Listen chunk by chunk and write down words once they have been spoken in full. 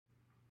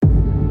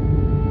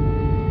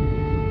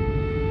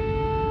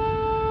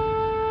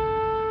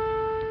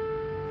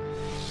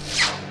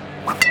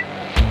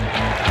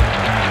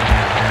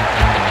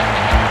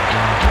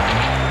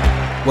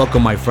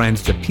Welcome, my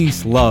friends, to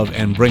Peace, Love,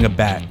 and Bring It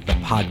Back, the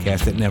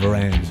podcast that never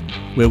ends,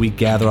 where we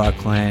gather our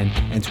clan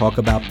and talk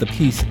about the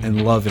peace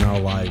and love in our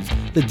lives,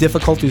 the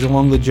difficulties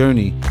along the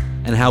journey,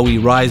 and how we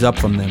rise up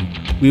from them.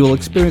 We will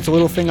experience a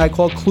little thing I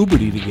call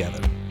Kluberty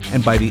together,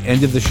 and by the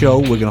end of the show,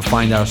 we're going to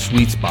find our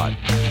sweet spot.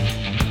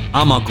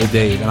 I'm Uncle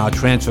Dave, and our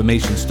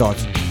transformation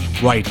starts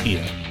right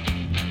here.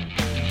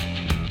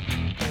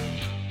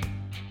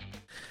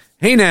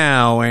 Hey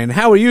now, and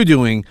how are you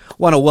doing?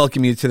 Want to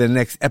welcome you to the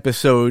next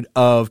episode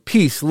of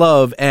Peace,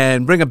 Love,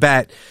 and Bring It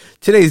Back.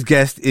 Today's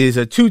guest is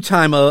a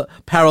two-time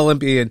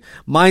Paralympian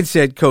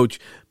mindset coach,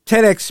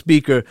 TEDx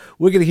speaker.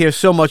 We're going to hear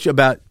so much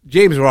about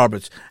James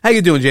Roberts. How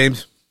you doing,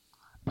 James?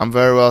 I'm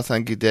very well,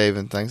 thank you, Dave,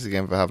 and thanks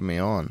again for having me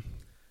on.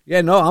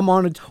 Yeah, no, I'm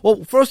honored.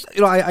 Well, first,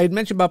 I had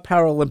mentioned about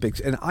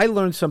Paralympics, and I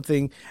learned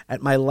something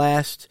at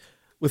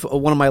with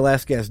one of my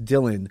last guests,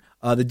 Dylan,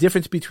 the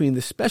difference between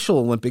the Special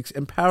Olympics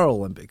and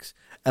Paralympics.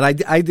 And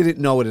I didn't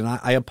know it, and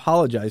I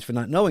apologize for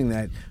not knowing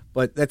that,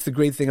 but that's the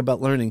great thing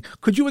about learning.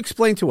 Could you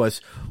explain to us,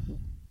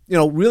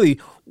 really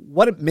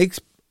what it makes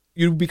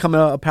you become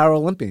a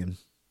Paralympian?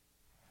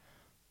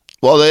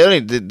 Well,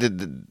 I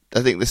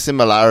think the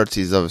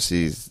similarities,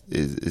 obviously, is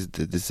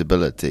the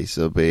disability.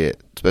 So be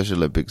it Special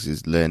Olympics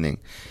is learning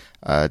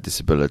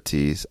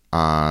disabilities,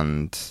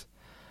 and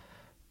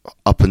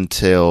up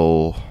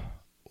until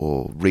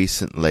or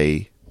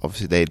recently,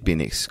 obviously, they'd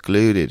been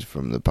excluded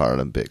from the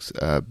Paralympics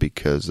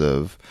because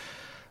of,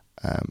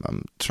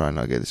 I'm trying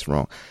not to get this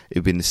wrong,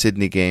 it'd been the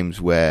Sydney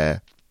Games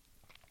where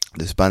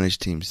the Spanish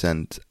team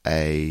sent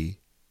it's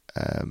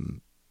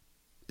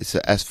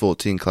a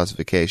S14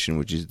 classification,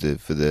 which is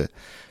for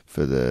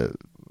the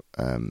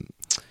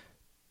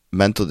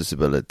mental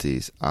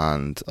disabilities,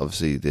 and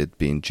obviously there'd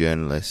been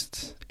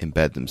journalists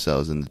embed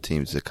themselves in the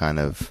teams to kind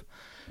of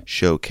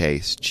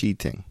showcase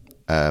cheating,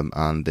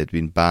 and they'd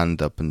been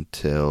banned up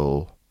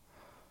until,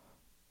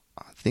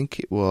 I think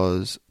it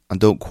was, and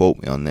don't quote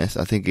me on this,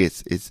 I think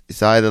it's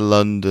either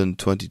London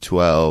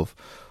 2012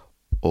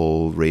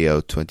 or Rio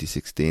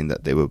 2016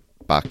 that they were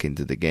back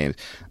into the games.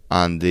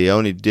 And the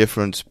only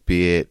difference,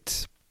 be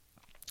it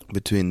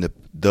between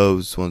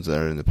those ones that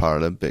are in the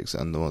Paralympics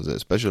and the ones that are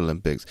Special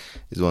Olympics,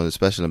 is the ones that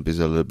Special Olympics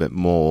are a little bit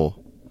more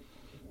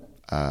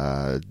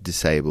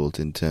disabled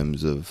in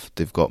terms of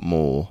they've got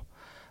more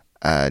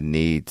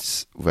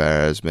needs,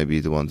 whereas maybe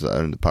the ones that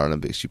are in the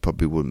Paralympics you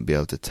probably wouldn't be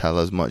able to tell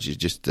as much. It's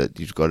just that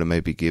you've got to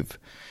maybe give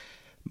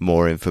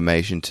more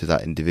information to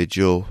that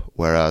individual,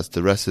 whereas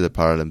the rest of the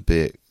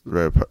Paralympic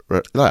whereas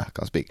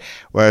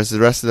the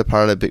rest of the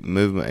Paralympic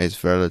movement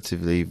is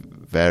relatively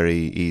very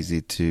easy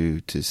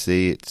to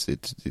see.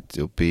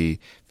 It'll be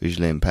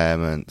visual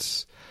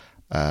impairments,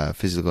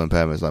 physical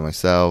impairments like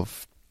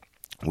myself,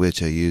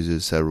 wheelchair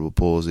users, cerebral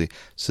palsy,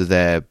 so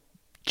they're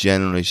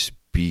generally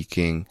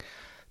speaking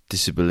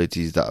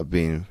disabilities that have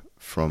been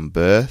from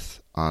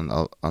birth, and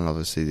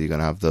obviously you're going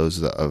to have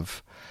those that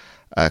have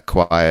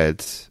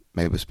acquired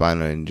maybe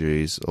spinal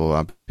injuries or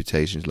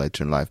amputations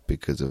later in life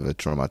because of a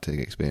traumatic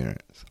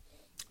experience.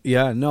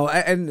 Yeah, no,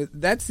 and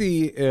that's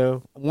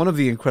the one of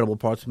the incredible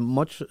parts.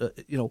 Much,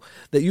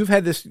 that you've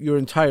had this your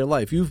entire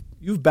life. You've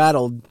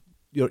battled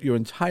your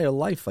entire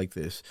life like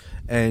this,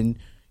 and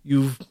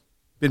you've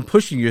been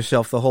pushing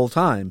yourself the whole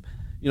time.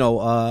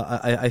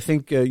 I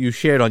think you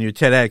shared on your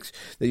TEDx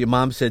that your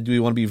mom said, do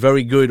you want to be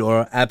very good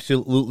or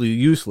absolutely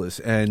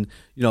useless? And,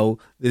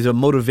 there's a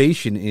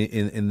motivation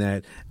in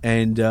that.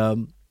 And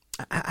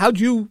how'd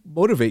you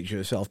motivate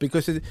yourself?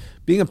 Because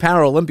being a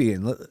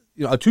Paralympian,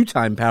 a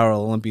two-time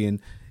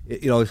Paralympian,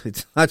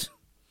 it's not...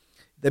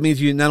 That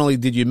means you not only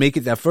did you make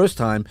it that first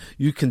time,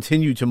 you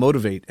continue to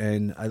motivate.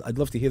 And I'd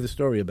love to hear the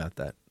story about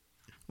that.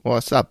 Well,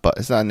 it's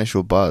that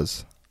initial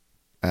buzz.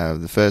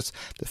 The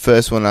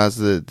first one has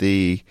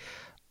the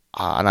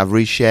and I've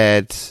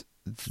reshared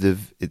the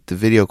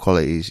video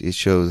quality. It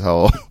shows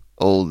how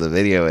old the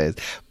video is,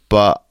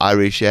 but I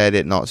reshared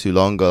it not too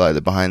long ago, like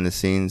the behind the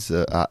scenes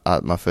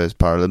at my first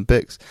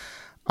Paralympics.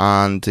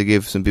 And to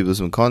give some people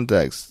some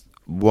context,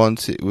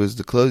 once it was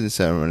the closing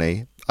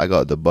ceremony, I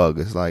got the bug.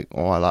 It's like,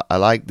 I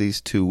like these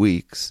 2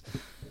 weeks.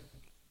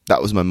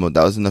 That was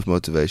enough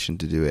motivation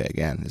to do it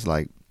again. It's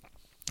like,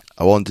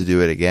 I want to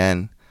do it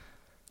again.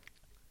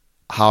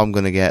 How I'm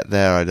going to get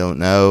there, I don't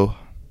know.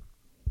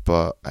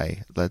 But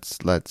hey, let's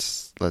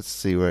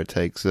see where it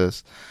takes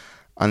us.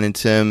 And in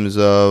terms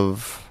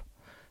of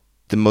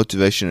the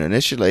motivation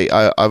initially,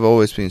 I've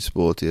always been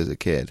sporty as a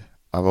kid.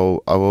 I've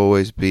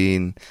always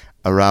been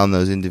around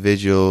those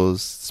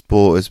individuals.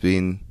 Sport has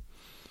been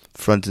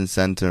front and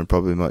center, and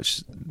probably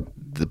much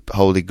the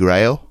holy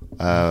grail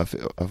if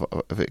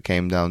it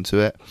came down to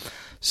it.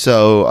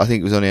 So I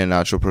think it was only a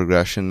natural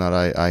progression that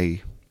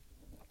I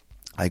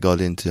got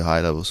into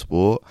high level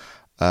sport.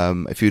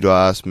 If you'd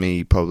asked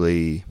me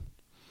probably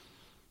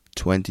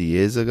 20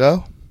 years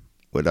ago,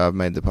 would I have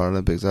made the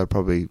Paralympics? I'd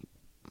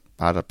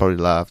probably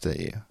laughed at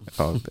you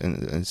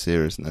in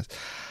seriousness,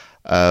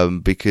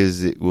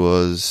 because it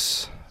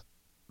was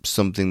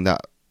something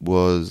that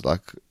was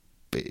like,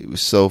 it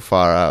was so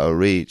far out of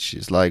reach.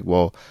 It's like,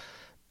 well,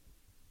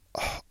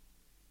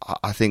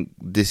 I think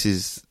this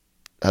is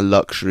a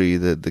luxury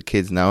that the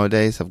kids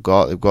nowadays have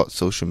got. They've got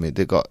social media,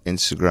 they've got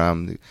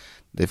Instagram,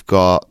 they've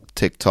got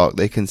TikTok.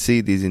 They can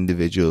see these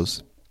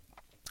individuals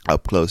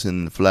up close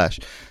in the flesh.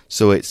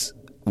 So it's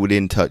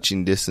within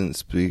touching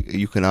distance.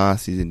 You can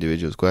ask these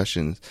individuals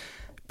questions.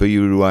 But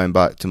you rewind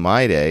back to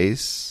my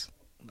days,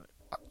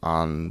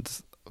 and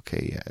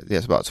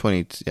it's about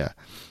 20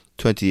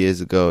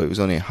 years ago. It was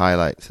only a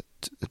highlight,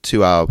 a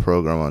 2-hour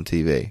program on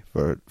TV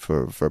for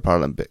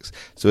Paralympics.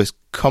 So it's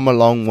come a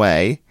long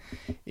way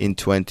in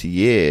 20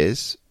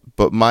 years.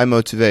 But my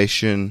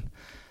motivation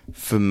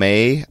for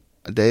me,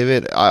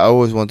 David, I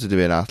always wanted to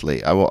be an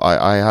athlete.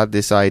 I had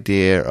this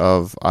idea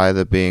of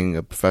either being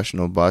a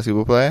professional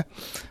basketball player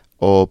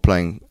or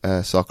playing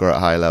soccer at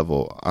high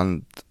level.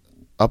 And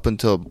up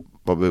until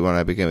probably when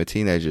I became a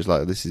teenager, it's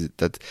like this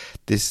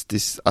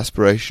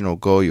aspirational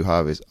goal you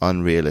have is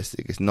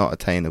unrealistic. It's not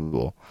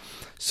attainable.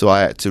 So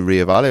I had to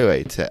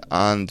reevaluate it,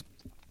 and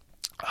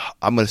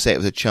I'm going to say it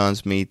was a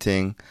chance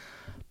meeting,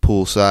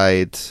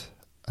 poolside.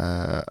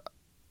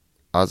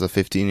 As a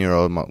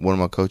 15-year-old, one of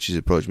my coaches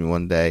approached me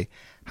one day.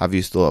 Have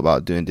you thought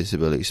about doing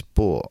disability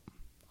sport?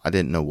 I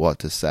didn't know what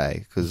to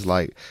say, because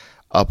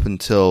up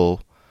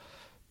until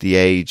the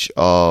age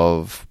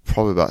of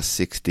probably about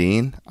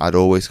 16, I'd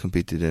always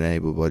competed in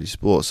able-bodied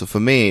sports. So for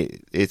me,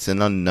 it's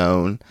an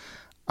unknown,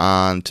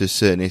 and to a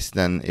certain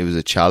extent, it was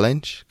a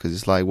challenge, because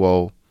it's like,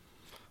 well,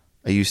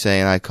 are you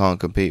saying I can't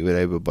compete with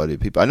able-bodied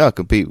people? I know I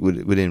compete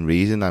within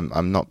reason.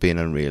 I'm not being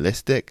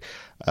unrealistic.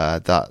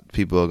 That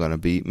people are going to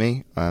beat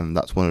me, and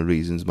that's one of the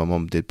reasons my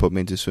mum did put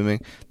me into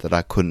swimming, that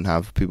I couldn't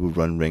have people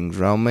run rings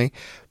around me.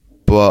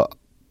 But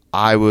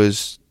I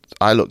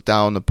looked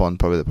down upon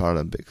probably the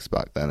Paralympics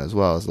back then as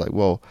well. It's like,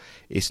 well,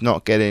 it's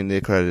not getting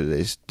the credit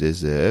it's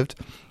deserved.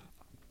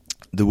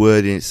 The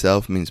word in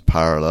itself means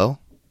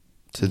parallel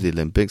to the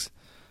Olympics.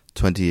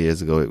 20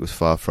 years ago, it was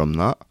far from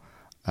that.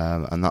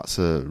 And that's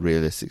a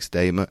realistic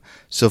statement.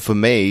 So for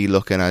me,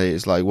 looking at it,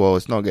 it's like, well,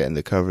 it's not getting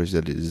the coverage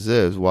that it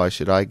deserves. Why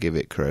should I give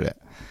it credit?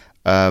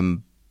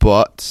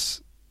 But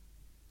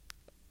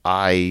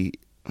I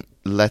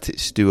let it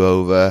stew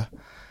over.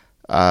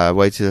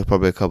 Waited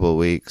probably a couple of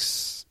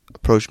weeks.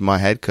 Approached my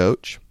head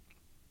coach,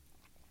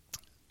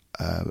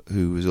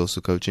 who was also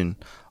coaching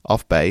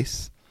off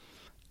base,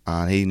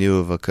 and he knew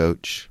of a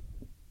coach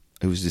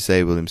who was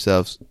disabled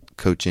himself,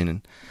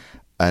 coaching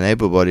an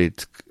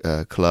able-bodied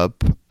club,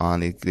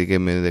 and they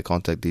gave me the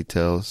contact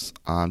details,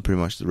 and pretty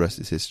much the rest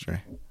is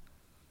history.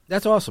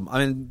 That's awesome.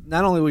 I mean,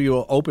 not only were you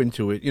open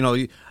to it,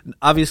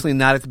 obviously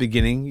not at the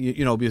beginning,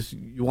 because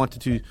you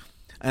wanted to,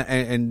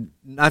 and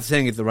not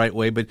saying it the right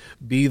way, but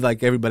be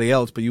like everybody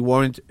else, but you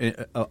weren't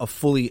a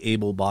fully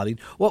able-bodied.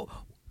 Well,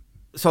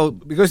 so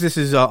because this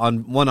is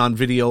on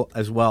video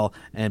as well,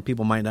 and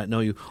people might not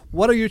know you,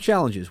 what are your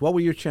challenges? What were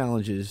your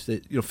challenges,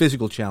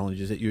 physical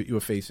challenges that you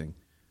were facing?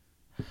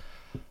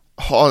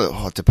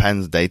 It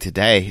depends day to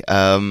day.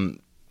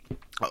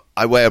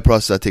 I wear a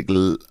prosthetic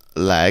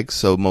leg,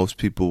 so most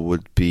people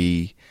would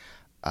be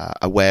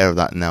aware of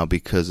that now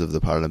because of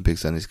the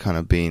Paralympics, and it's kind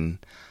of been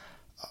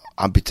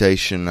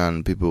amputation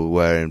and people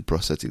wearing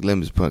prosthetic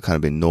limbs kind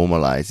of been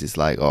normalized. It's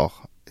like,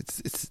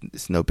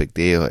 it's no big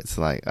deal. It's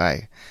like,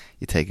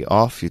 you take it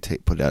off,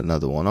 put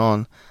another one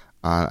on,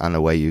 and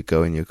away you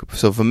go.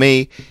 So for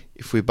me,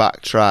 if we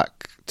backtrack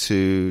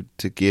to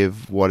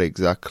give what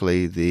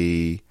exactly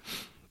the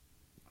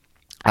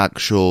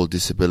actual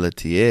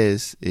disability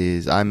is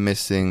I'm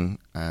missing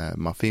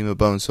my femur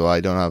bone, so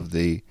I don't have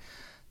the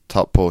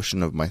top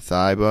portion of my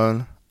thigh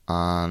bone,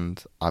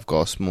 and I've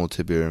got a small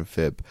tibia and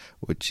fib,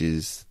 which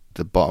is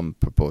the bottom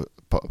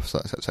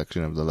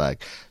section of the leg.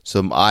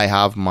 So I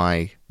have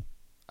my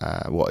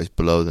what is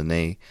below the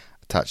knee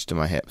attached to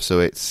my hip. So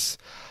it's,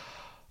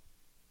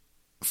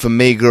 for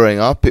me growing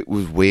up, it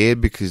was weird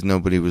because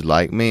nobody was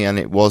like me, and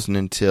it wasn't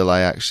until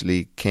I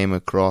actually came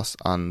across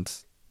and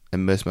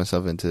immersed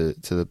myself into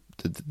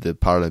the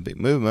Paralympic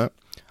movement,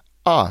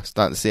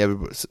 starting to see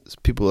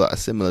people that are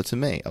similar to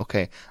me.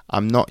 Okay,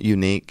 I'm not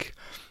unique.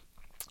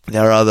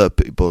 There are other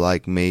people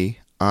like me,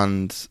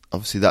 and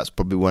obviously that's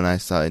probably when I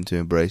started to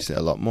embrace it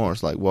a lot more.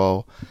 It's like,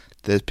 well,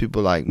 there's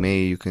people like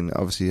me. You can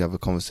obviously have a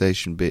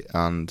conversation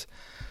and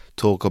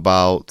talk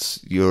about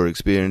your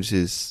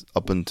experiences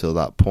up until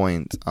that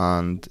point,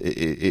 and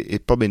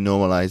it probably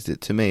normalized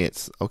it to me.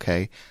 It's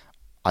okay,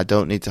 I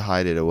don't need to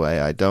hide it away.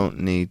 I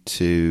don't need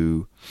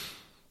to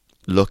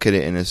look at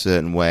it in a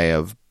certain way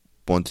of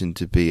wanting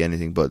to be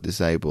anything but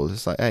disabled.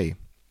 It's like, hey,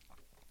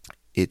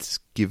 it's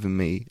given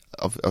me,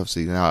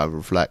 obviously now I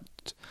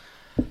reflect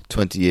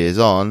 20 years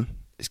on,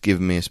 it's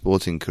given me a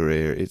sporting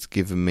career, it's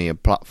given me a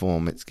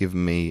platform, it's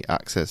given me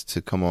access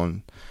to come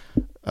on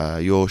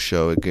your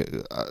show.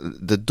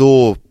 The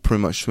door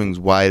pretty much swings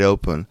wide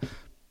open,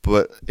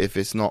 but if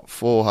it's not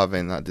for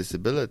having that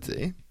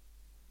disability,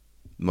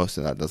 most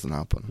of that doesn't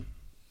happen.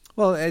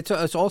 Well, it's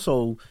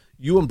also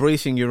you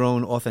embracing your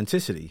own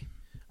authenticity.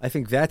 I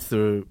think that's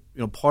the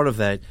part of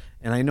that.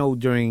 And I know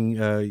during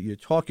your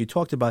talk, you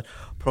talked about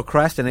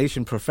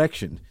procrastination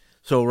perfection.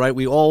 So, right,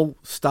 we all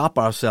stop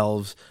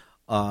ourselves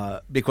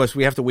because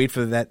we have to wait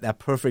for that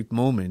perfect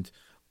moment.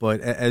 But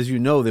as you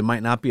know, there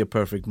might not be a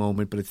perfect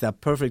moment, but it's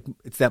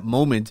that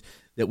moment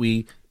that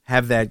we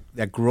have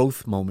that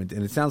growth moment.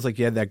 And it sounds like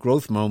you had that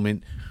growth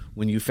moment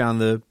when you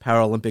found the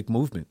Paralympic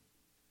movement.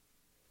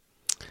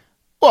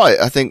 Well,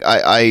 I think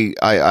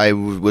I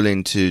was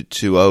willing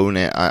to own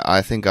it.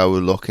 I think I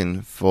was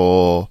looking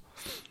for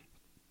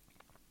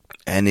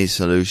any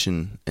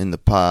solution in the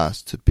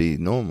past to be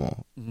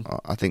normal. Mm-hmm.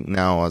 I think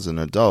now as an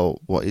adult,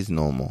 what is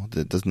normal?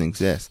 That doesn't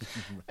exist.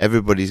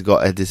 Everybody's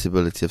got a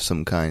disability of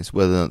some kind,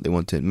 whether or not they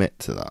want to admit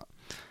to that.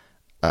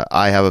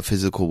 I have a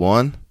physical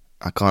one.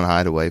 I can't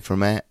hide away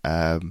from it.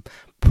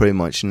 Pretty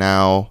much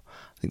now,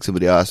 I think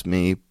somebody asked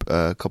me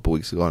a couple of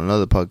weeks ago on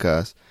another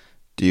podcast,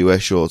 do you wear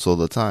shorts all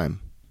the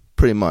time?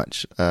 Pretty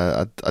much.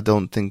 I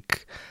don't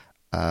think...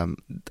 I'm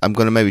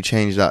going to maybe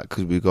change that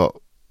because we've got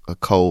a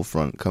cold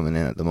front coming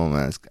in at the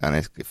moment, and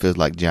it feels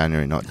like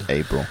January, not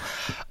April.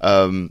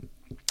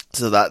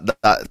 So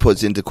that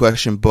puts into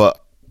question.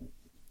 But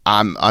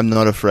I'm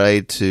not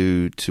afraid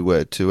to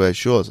wear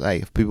shorts. Hey,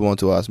 if people want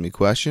to ask me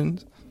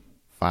questions,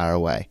 fire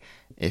away.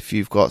 If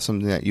you've got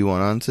something that you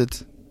want answered,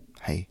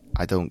 hey,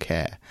 I don't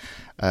care.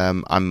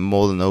 I'm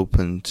more than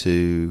open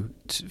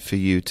for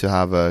you to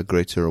have a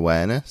greater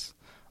awareness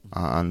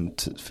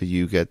and for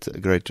you get a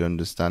greater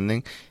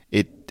understanding.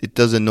 It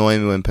does annoy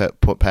me when parents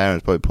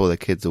probably pull their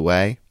kids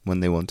away when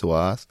they want to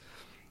ask,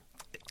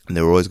 and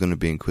they're always going to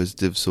be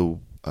inquisitive.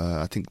 So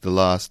I think the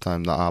last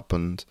time that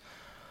happened,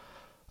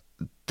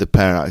 the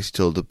parent actually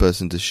told the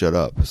person to shut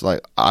up. It's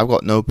like, I've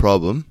got no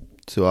problem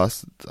to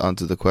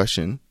answer the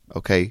question.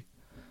 Okay,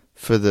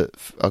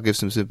 I'll give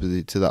some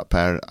sympathy to that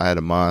parent. I had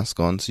a mask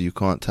on, so you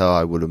can't tell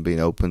I would have been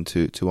open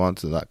to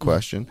answer that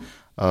question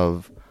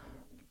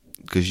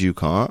because you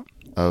can't.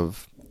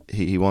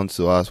 He wants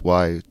to ask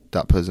why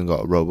that person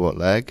got a robot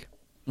leg.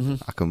 Mm-hmm.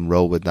 I can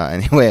roll with that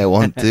any way I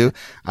want to.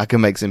 I can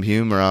make some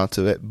humor out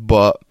of it,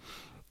 but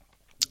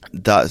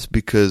that's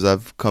because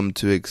I've come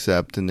to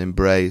accept and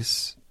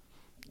embrace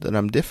that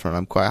I'm different.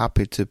 I'm quite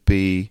happy to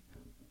be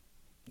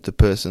the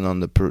person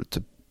on the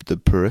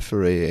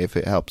periphery if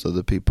it helps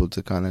other people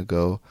to kind of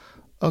go,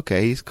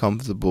 okay, he's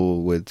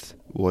comfortable with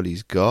what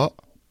he's got.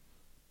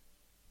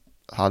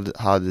 How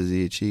does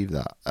he achieve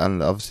that?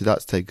 And obviously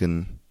that's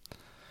taken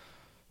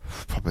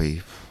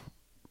probably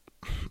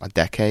a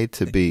decade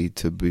to be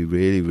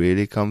really,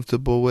 really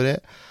comfortable with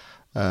it,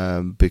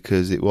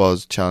 because it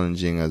was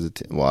challenging as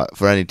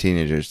for any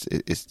teenager.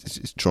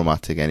 It's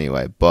traumatic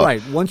anyway. But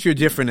right, once you're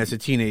different as a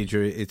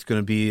teenager, it's going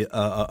to be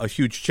a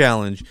huge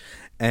challenge,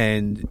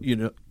 and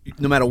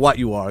no matter what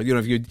you are,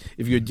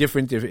 if you're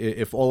different,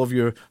 if all of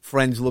your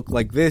friends look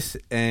like this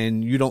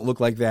and you don't look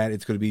like that,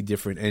 it's going to be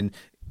different, and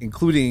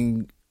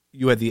including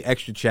you had the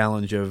extra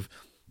challenge of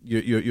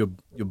your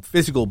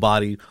physical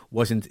body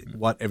wasn't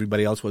what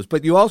everybody else was.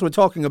 But you also were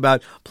talking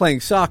about playing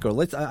soccer.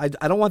 I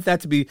don't want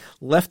that to be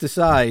left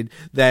aside,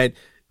 that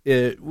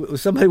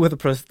somebody with a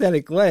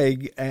prosthetic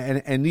leg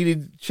and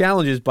needed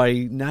challenges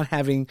by not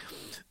having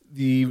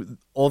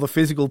all the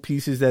physical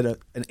pieces that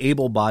an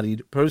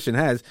able-bodied person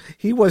has.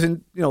 He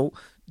wasn't,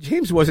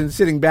 James wasn't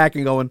sitting back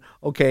and going,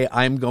 okay,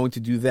 I'm going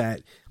to do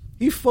that.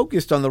 He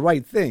focused on the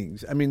right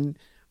things. I mean,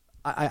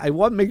 I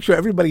want to make sure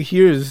everybody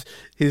hears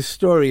his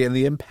story, and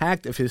the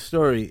impact of his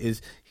story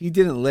is he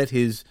didn't let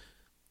his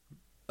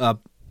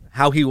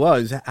how he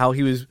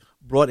was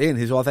brought in,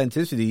 his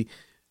authenticity,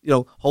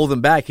 hold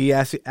him back. He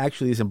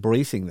actually is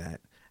embracing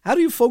that. How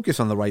do you focus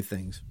on the right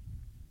things?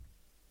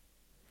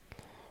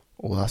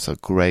 Oh, that's a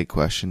great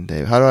question,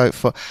 Dave. How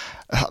do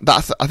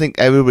I think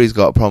everybody's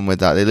got a problem with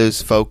that. They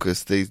lose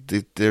focus.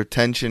 Their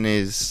attention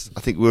is. I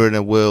think we're in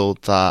a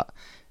world that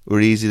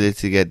we're easily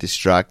to get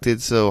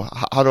distracted. So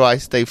how do I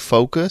stay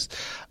focused?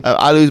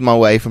 I lose my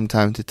way from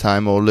time to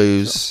time, or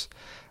lose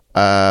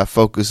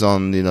focus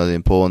on the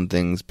important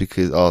things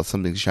because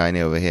something's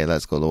shiny over here.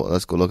 Let's go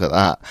look at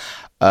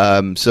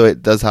that. So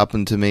it does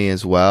happen to me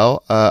as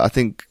well. I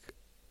think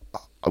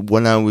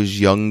when I was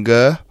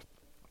younger,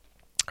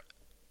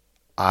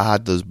 I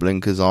had those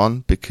blinkers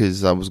on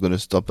because I was going to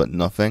stop at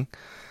nothing.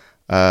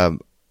 My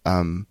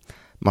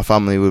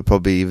family would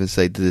probably even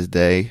say to this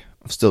day,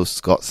 I've still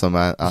got some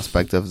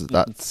aspect of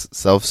that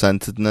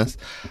self-centeredness.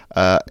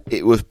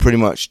 It was pretty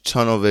much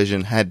tunnel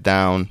vision, head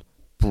down,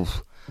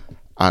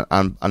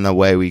 and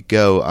away we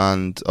go.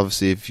 And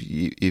obviously,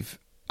 if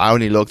I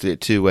only looked at it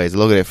two ways, I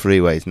look at it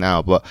three ways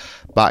now. But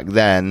back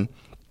then,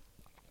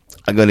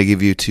 I'm going to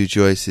give you two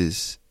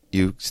choices: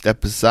 you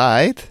step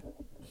aside,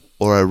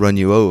 or I run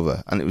you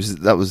over. And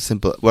that was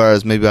simple.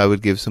 Whereas maybe I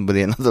would give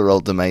somebody another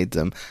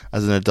ultimatum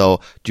as an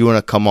adult. Do you want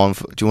to come on?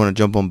 Do you want to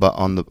jump on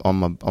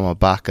my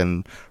back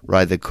and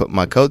ride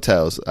my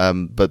coattails?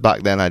 But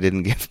back then I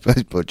didn't give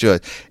people a choice.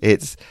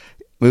 It's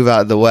move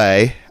out of the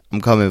way.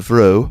 I'm coming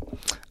through,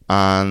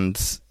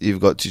 and you've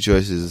got two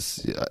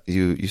choices.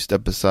 You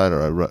step aside,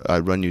 or I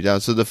run you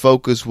down. So the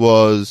focus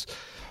was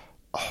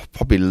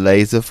probably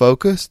laser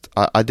focused.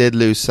 I did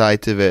lose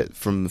sight of it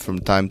from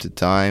time to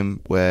time,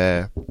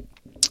 where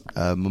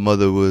my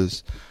mother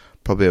was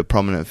probably a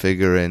prominent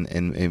figure in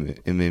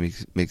me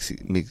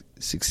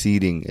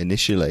succeeding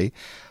initially,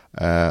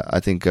 I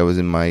think I was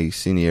in my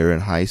senior year in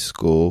high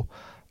school,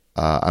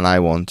 and I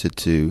wanted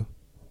to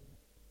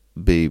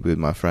be with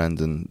my friend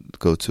and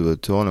go to a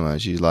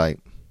tournament. She's like,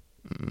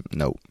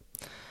 no.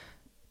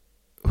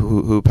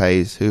 Who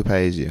pays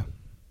you?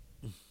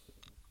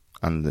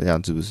 And the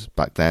answer was,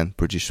 back then,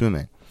 British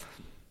Swimming.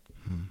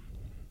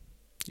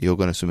 You're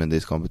going to swim in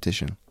this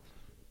competition.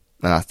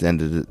 And that's the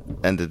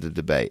end of the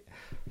debate.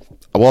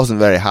 I wasn't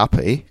very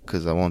happy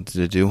because I wanted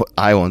to do what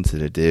I wanted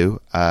to do.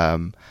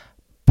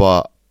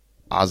 But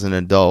as an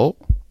adult,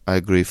 I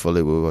agree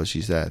fully with what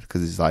she said,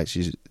 because it's like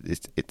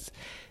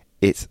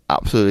it's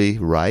absolutely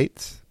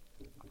right.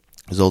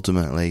 Because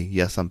ultimately,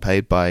 yes, I'm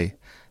paid by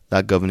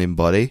that governing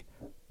body,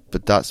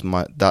 but that's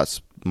my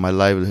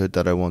livelihood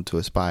that I want to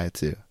aspire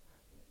to.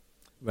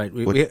 Right.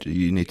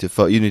 You need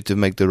to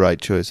make the right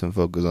choice and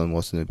focus on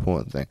what's an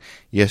important thing.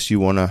 Yes, you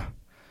want to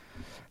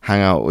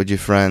hang out with your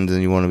friends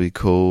and you want to be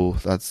cool.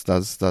 That's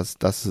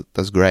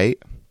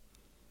great,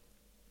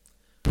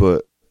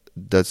 but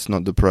that's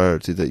not the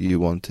priority that you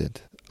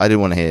wanted. I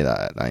didn't want to hear that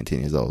at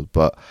 19 years old,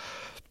 but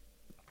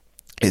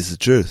it's the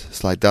truth.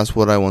 It's like, that's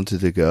what I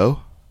wanted to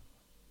go,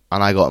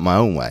 and I got my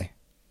own way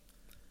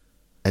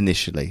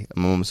initially.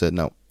 And my mum said,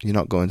 no, you're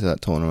not going to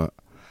that tournament.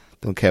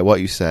 Don't care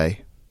what you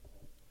say.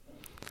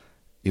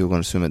 You're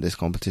going to swim at this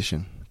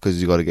competition because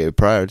you got to get your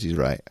priorities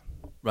right.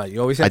 Right.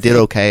 You always. I did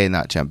okay in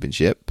that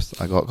championship.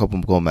 I got a couple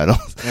of gold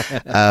medals.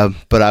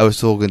 But I was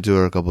talking to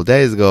her a couple of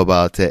days ago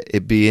about it.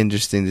 It'd be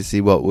interesting to see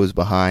what was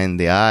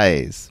behind the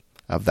eyes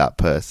of that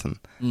person.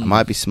 I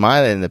might be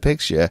smiling in the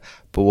picture,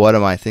 but what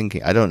am I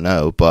thinking? I don't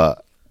know.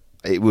 But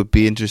it would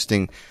be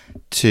interesting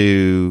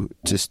to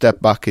step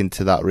back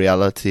into that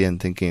reality and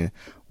thinking,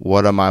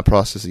 what are my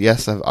processes?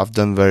 Yes, I've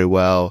done very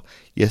well.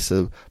 Yes,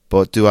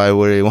 but do I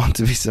really want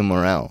to be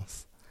somewhere else?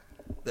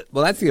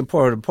 Well, that's the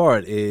important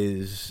part,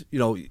 is,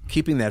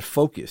 keeping that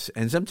focus.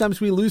 And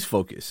sometimes we lose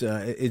focus.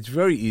 It's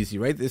very easy,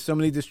 right? There's so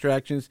many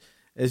distractions,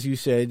 as you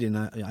said, and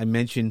I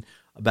mentioned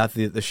about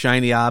the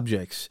shiny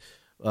objects.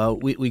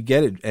 We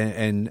get it.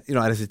 And,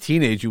 as a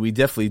teenager, we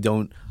definitely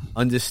don't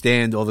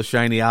understand all the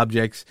shiny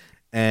objects.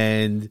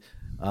 And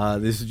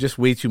there's just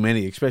way too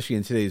many, especially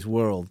in today's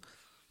world.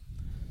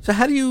 So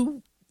how do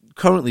you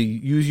currently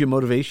use your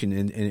motivation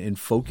and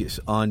focus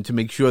on to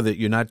make sure that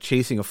you're not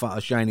chasing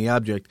a shiny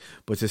object,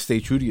 but to stay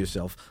true to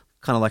yourself,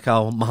 kind of like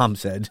how Mom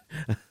said?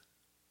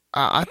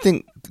 I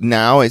think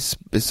now it's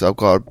I've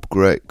got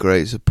a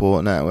great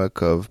support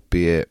network of,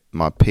 be it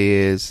my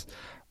peers,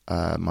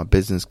 my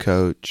business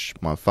coach,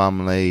 my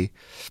family,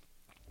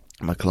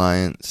 my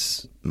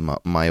clients,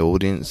 my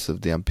audience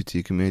of the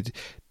amputee community.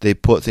 They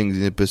put things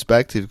into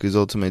perspective, because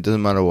ultimately it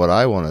doesn't matter what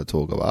I want to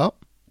talk about.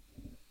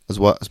 As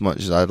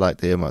much as I'd like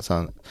to hear my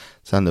sound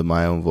of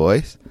my own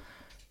voice,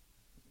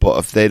 but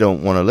if they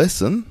don't want to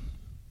listen,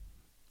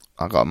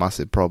 I got a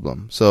massive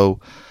problem. So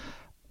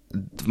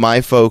my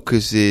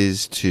focus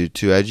is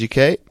to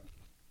educate,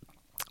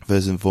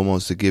 first and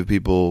foremost, to give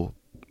people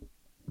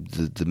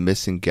the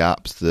missing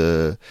gaps,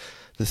 the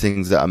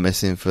things that are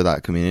missing for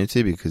that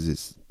community,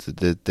 because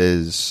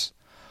there's,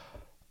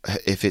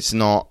 if it's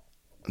not,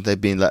 they've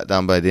been let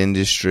down by the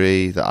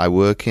industry that I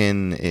work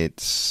in,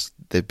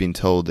 they've been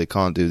told they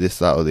can't do this,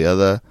 that, or the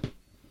other.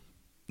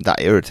 That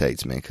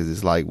irritates me, because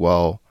it's like,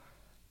 well,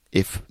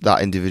 if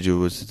that individual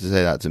was to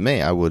say that to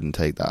me, I wouldn't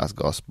take that as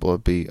gospel.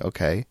 I'd be,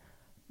 okay,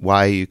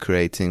 why are you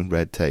creating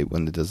red tape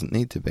when there doesn't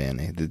need to be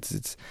any?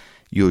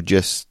 You're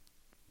just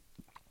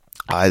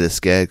either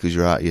scared because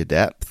you're out of your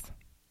depth,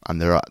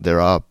 and there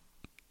are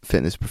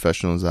fitness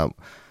professionals that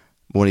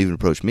won't even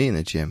approach me in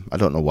the gym. I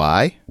don't know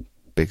why,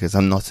 because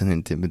I'm not an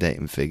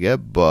intimidating figure,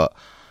 but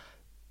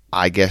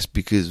I guess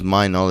because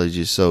my knowledge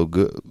is so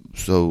good,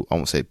 so I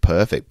won't say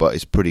perfect, but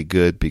it's pretty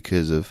good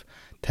because of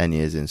 10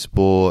 years in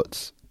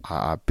sports.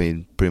 I've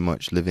been pretty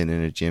much living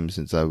in a gym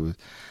since I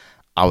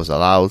was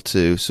allowed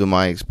to. So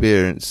my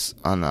experience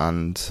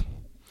and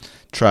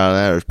trial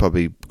and error is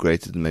probably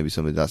greater than maybe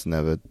somebody that's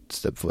never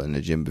stepped foot in the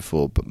gym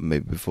before, but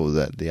maybe before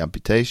the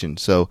amputation.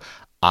 So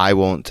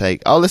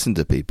I'll listen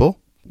to people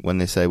when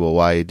they say, well,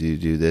 why do you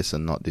do this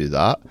and not do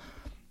that?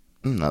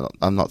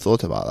 I've not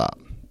thought about that.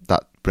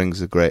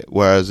 Brings a great,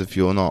 whereas if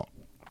you're not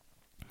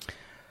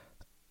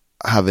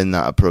having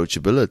that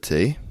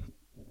approachability,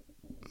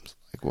 it's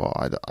like, well,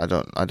 I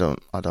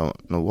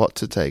don't know what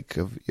to take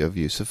of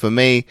you. So for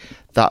me,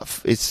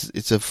 that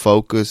it's a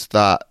focus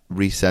that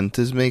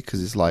recenters me,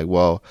 because it's like,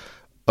 well,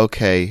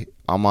 okay,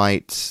 I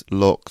might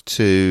look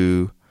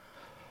to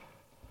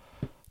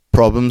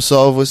problem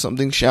solve with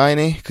something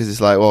shiny, because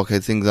it's like, well, okay,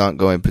 things aren't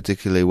going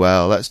particularly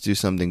well, let's do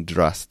something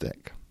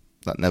drastic.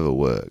 That never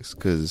works,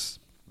 because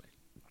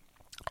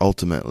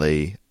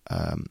ultimately,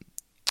 and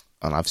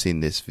I've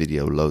seen this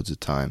video loads of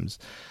times,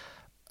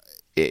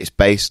 it's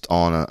based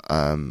on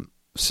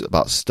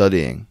about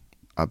studying,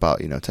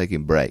 about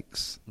taking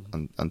breaks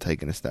and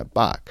taking a step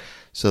back.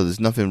 So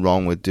there's nothing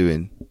wrong with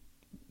doing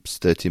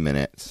 30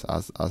 minutes,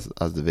 as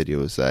the video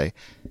would say,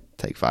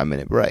 take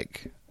 5-minute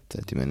break,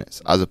 30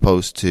 minutes, as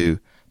opposed to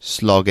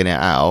slogging it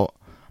out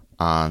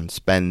and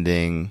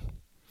spending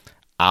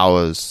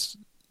hours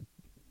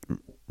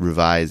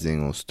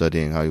revising or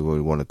studying, how you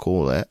want to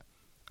call it,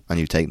 and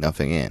you take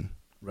nothing in.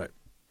 Right.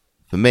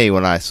 For me,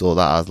 when I saw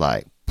that, I was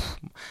like,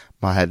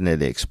 my head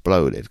nearly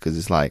exploded, because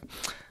it's like,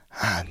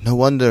 no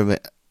wonder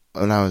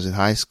when I was in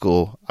high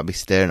school, I'd be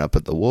staring up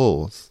at the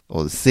walls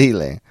or the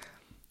ceiling,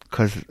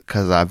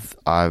 because I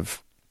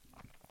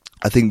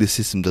think the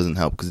system doesn't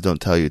help, because it don't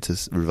tell you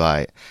to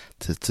revise,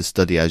 to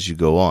study as you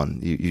go on.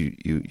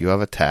 You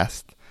have a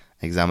test,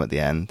 exam at the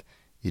end,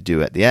 you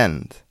do at the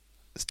end.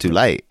 It's too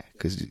late,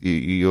 because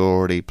you're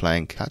already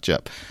playing catch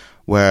up.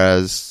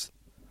 Whereas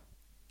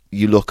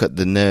you look at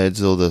the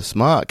nerds or the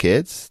smart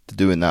kids, they're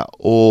doing that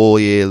all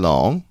year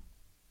long,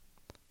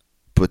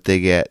 but they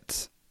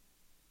get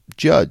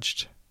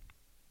judged.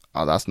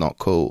 Oh, that's not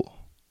cool.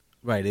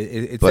 Right.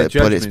 It's but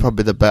it's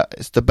probably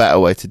the better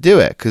way to do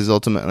it, because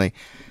ultimately,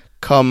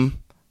 come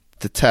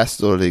the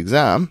test or the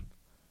exam,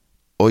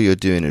 all you're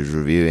doing is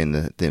reviewing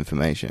the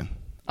information,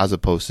 as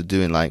opposed to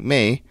doing like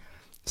me,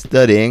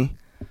 studying.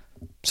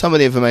 Some of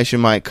the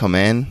information might come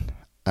in,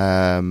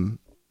 some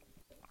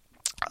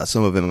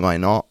of it might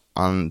not,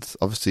 and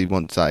obviously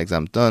once that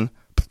exam's done,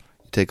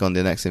 you take on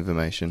the next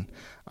information,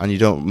 and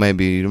you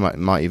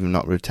might even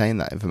not retain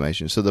that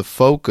information. So the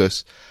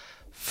focus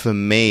for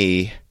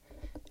me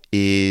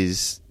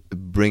is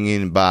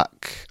bringing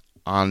back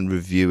and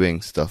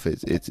reviewing stuff.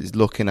 It's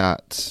looking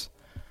at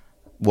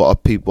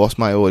what's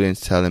my audience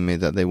telling me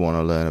that they want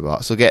to learn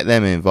about. So get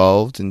them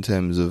involved in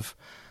terms of,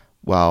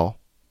 well,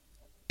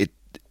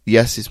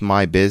 yes, it's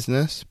my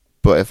business,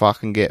 but if I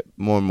can get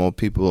more and more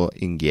people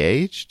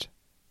engaged,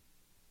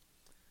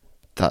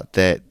 that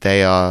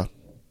they are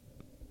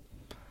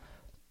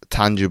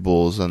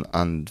tangibles,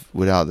 and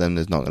without them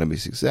there's not going to be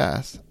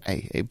success.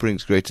 It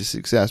brings greater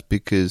success,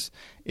 because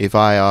if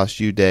I ask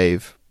you,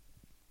 Dave,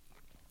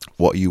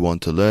 what you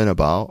want to learn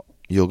about,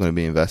 you're going to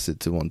be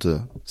invested to want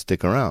to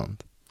stick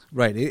around.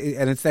 Right,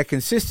 and it's that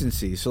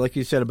consistency. So like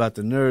you said about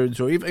the nerds,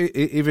 or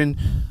even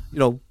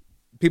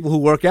people who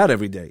work out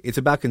every day, it's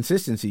about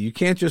consistency. You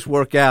can't just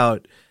work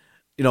out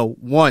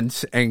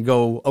once and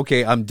go,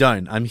 okay, I'm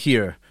done, I'm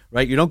here,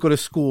 right? You don't go to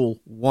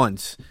school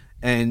once.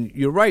 And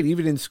you're right,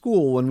 even in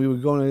school, when we were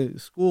going to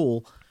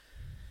school,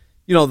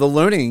 the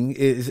learning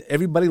is,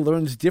 everybody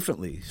learns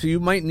differently. So you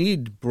might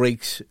need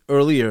breaks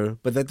earlier,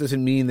 but that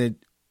doesn't mean that,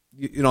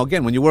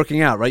 again, when you're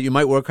working out, right, you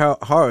might work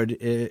hard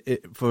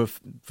for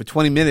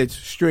 20 minutes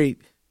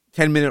straight,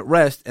 10-minute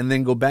rest, and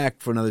then go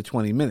back for another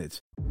 20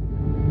 minutes.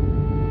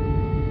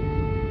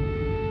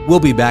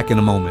 We'll be back in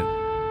a moment.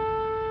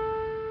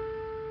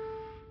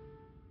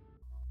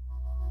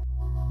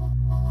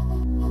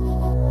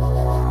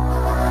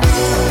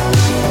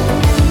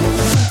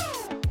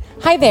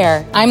 Hi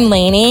there, I'm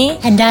Lainey.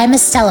 And I'm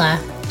Estella.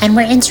 And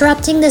we're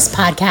interrupting this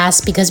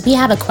podcast because we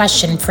have a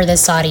question for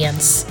this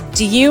audience.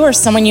 Do you or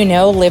someone you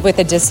know live with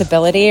a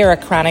disability or a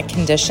chronic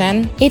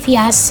condition? If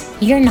yes,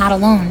 you're not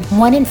alone.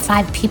 1 in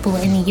 5 people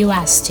in the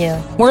U.S.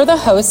 do. We're the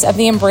hosts of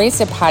the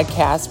Embrace It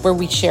podcast, where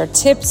we share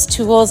tips,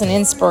 tools, and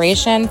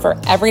inspiration for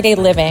everyday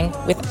living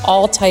with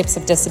all types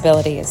of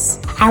disabilities.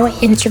 Our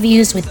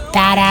interviews with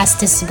badass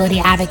disability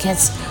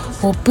advocates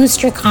will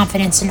boost your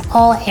confidence in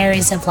all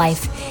areas of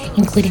life,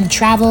 including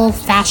travel,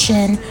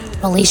 fashion,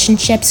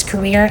 relationships,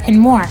 career, and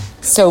more.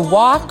 So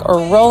walk or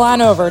roll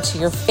on over to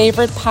your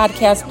favorite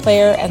podcast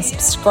player and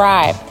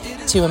subscribe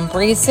to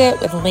Embrace It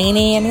with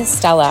Lainey and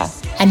Estella.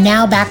 And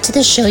now back to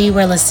the show you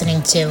were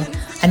listening to.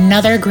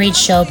 Another great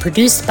show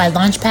produced by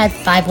Launchpad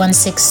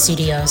 516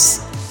 Studios.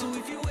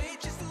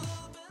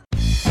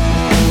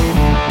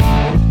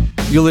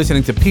 You're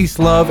listening to Peace,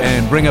 Love,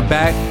 and Bring It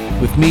Back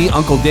with me,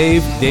 Uncle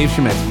Dave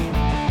Shemetsky.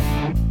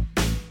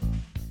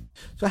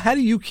 So how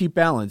do you keep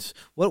balance?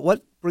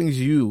 What brings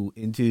you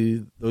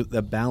into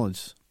the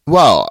balance?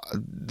 Well,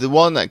 the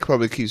one that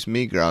probably keeps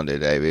me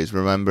grounded, Dave, is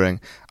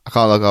remembering I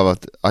can't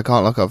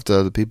look after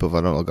other people if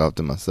I don't look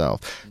after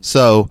myself.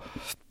 So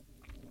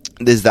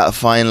there's that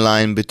fine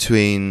line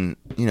between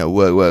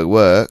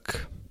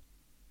work,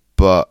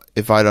 but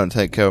if I don't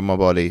take care of my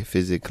body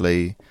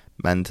physically,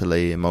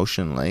 mentally,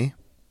 emotionally,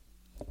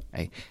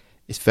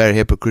 it's very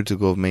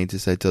hypocritical of me to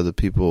say to other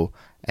people,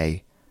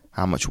 "Hey,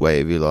 how much weight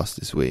have you lost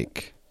this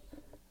week?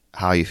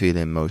 How are you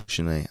feeling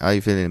emotionally? How are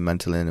you feeling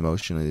mentally and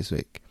emotionally this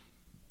week?"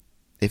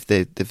 If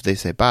they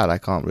say bad, I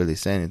can't really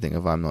say anything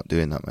if I'm not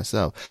doing that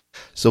myself.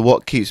 So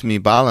what keeps me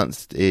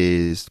balanced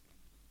is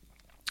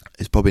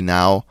probably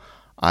now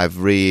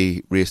I've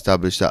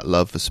reestablished that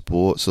love for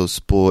sport. So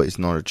sport is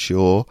not a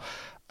chore.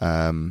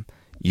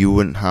 You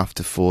wouldn't have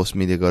to force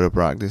me to go to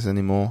practice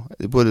anymore.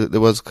 There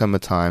was come a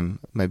time,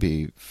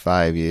 maybe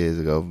 5 years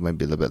ago,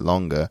 maybe a little bit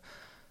longer,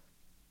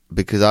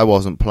 because I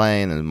wasn't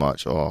playing as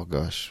much. Oh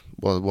gosh,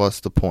 what's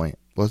the point?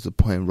 What's the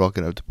point in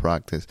rocking up to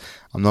practice?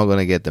 I'm not going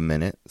to get the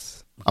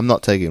minutes. I'm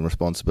not taking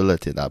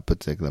responsibility at that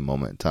particular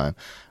moment in time.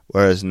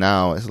 Whereas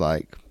now it's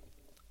like,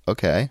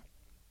 okay,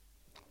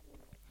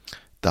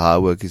 the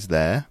hard work is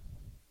there.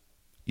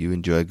 You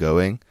enjoy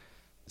going.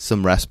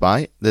 Some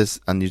respite.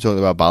 And you're talking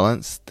about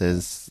balance.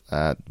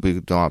 We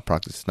don't have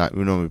practice tonight.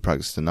 We normally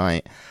practice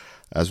tonight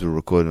as we're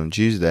recording on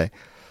Tuesday.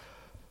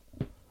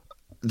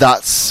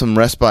 that's some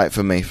respite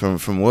for me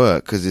from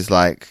work, because it's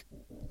like,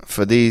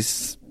 for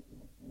these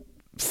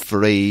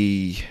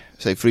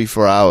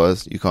 3-4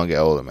 hours, you can't get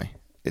hold of me.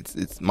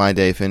 It's my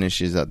day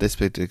finishes at this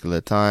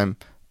particular time.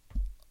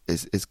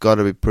 It's got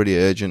to be pretty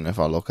urgent if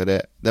I look at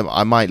it. Then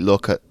I might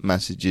look at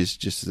messages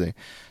just to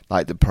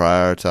like to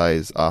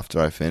prioritize after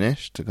I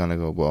finish, to kind of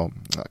go, well,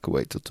 I could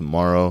wait till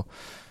tomorrow.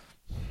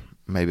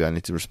 Maybe I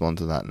need to respond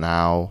to that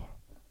now.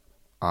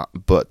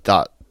 But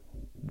that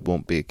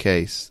won't be a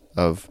case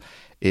of,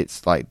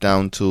 it's like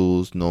down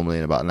tools normally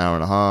in about an hour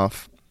and a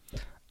half,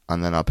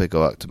 and then I'll pick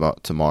up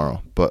about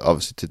tomorrow. But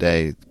obviously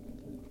today,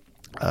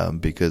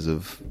 because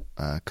of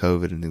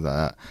COVID and things like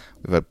that,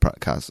 we've had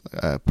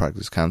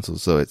practice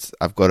cancelled. So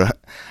I've got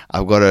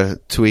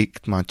to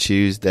tweak my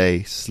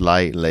Tuesday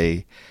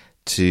slightly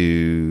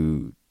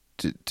to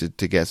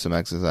get some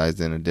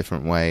exercise in a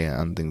different way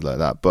and things like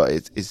that. But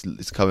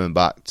it's coming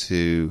back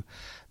to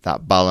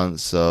that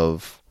balance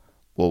of,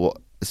 well,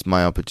 it's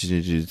my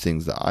opportunity to do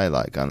things that I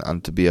like,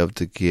 and to be able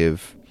to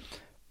give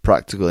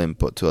practical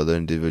input to other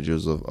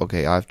individuals of,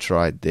 okay, I've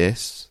tried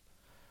this,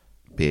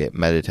 be it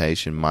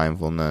meditation,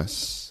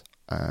 mindfulness,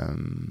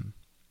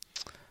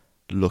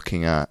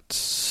 looking at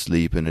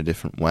sleep in a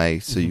different way,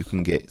 so you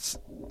can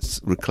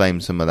reclaim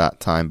some of that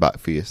time back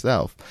for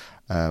yourself,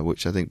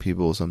 which I think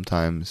people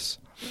sometimes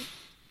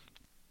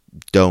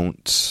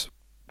don't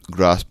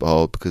grasp a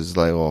hold, because it's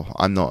like, oh,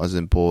 I'm not as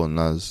important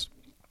as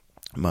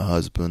my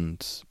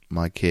husband,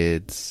 my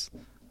kids.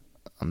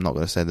 I'm not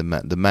going to say the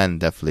men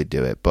definitely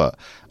do it, but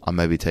I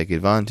maybe take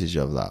advantage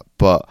of that.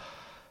 But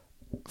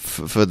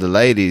for the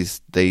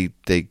ladies, they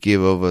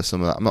give over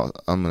some of that.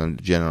 I'm going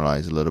to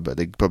generalize a little bit.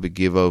 They probably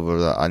give over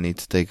that I need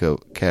to take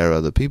care of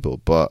other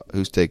people, but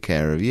who's take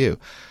care of you?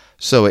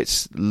 So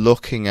it's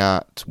looking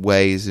at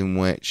ways in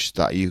which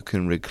that you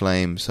can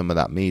reclaim some of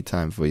that me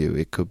time for you.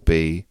 It could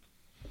be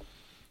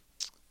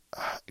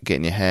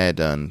getting your hair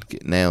done,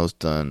 getting nails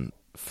done.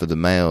 For the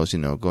males,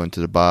 going to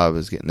the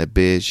barbers, getting their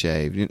beard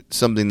shaved,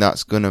 something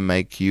that's going to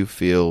make you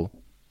feel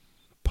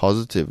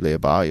positively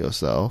about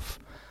yourself.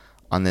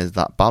 And there's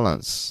that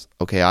balance.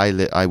 Okay,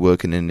 I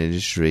work in an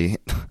industry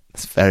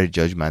that's very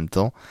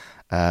judgmental.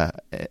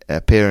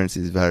 Appearance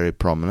is very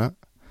prominent.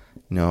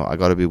 I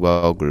got to be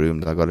well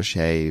groomed. I got to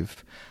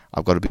shave.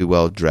 I've got to be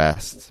well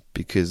dressed,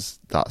 because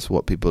that's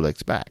what people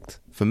expect.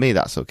 For me,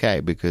 that's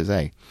okay, because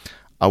hey,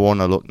 I want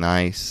to look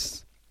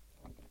nice.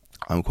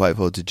 I'm quite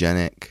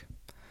photogenic.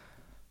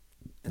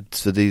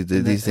 So these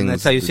things. And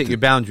that's how you set your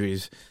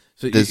boundaries.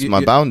 So there's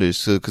my boundaries.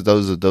 So because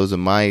those are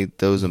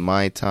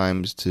my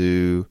times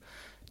to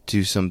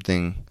do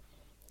something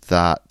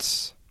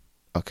that,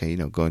 okay,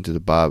 going to the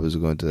barbers or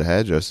going to the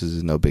hairdressers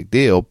is no big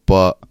deal.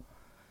 But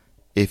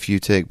if you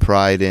take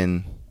pride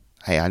in,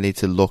 hey, I need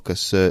to look a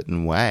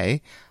certain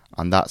way,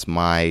 and that's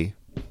my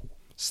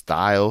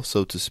style,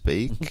 so to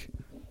speak.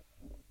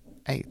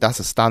 Hey,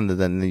 that's a standard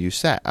then that you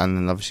set, and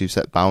then obviously you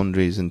set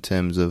boundaries in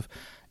terms of,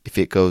 if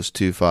it goes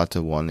too far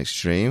to one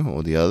extreme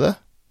or the other,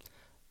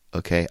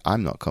 okay,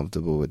 I'm not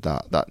comfortable with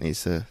that. That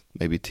needs to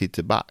maybe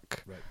teeter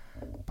back,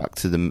 back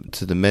to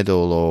the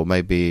middle, or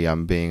maybe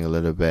I'm being a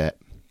little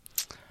bit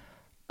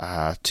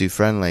too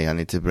friendly. I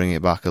need to bring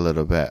it back a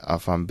little bit.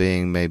 If I'm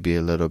being maybe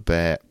a little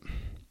bit,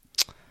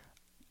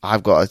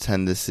 I've got a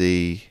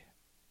tendency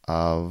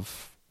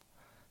of,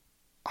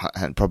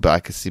 and probably I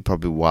can see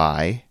probably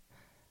why,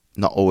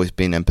 not always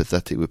being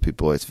empathetic with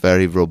people. It's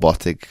very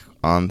robotic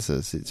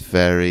answers. It's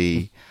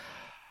very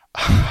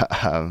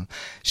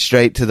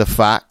straight to the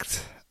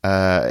fact.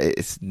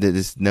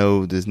 There's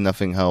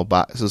nothing held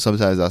back. So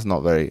sometimes that's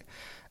not very.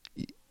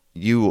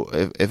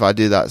 If I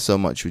do that so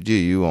much with you,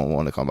 you won't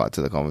want to come back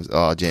to the conversation.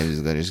 Oh, James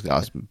is going to just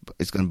ask.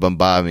 It's going to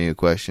bombard me with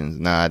questions.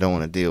 Nah, I don't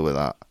want to deal with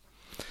that.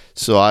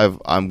 So I've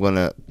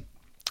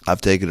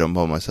taken it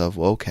upon myself.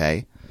 Well,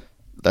 okay,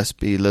 let's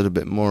be a little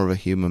bit more of a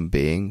human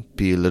being.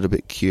 Be a little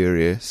bit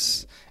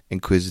curious,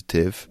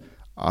 inquisitive.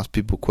 Ask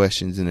people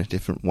questions in a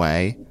different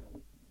way,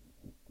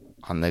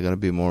 and they're going to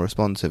be more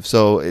responsive.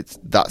 So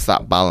that's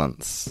that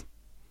balance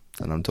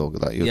that I'm talking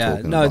about. You're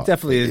talking about. It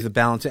definitely is a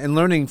balance, and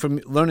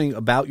learning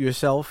about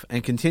yourself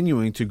and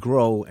continuing to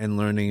grow and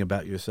learning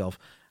about yourself.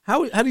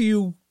 How do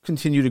you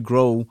continue to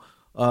grow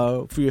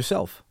for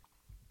yourself?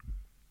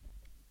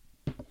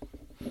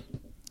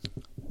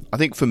 I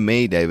think for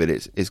me, David,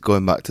 it's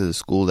going back to the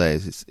school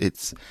days.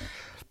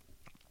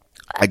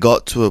 I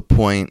got to a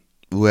point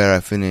where I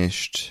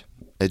finished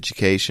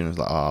education. I was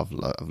like, oh,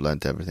 I've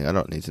learned everything. I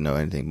don't need to know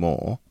anything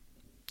more.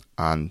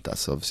 And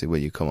that's obviously where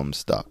you come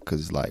unstuck,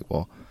 because it's like,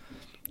 well,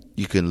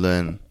 you can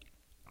learn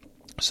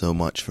so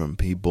much from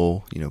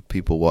people,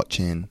 people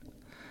watching,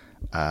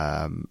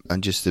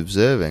 and just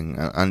observing,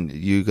 and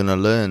you're going to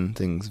learn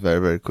things very,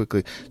 very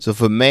quickly. So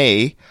for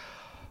me,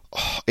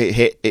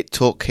 it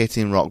took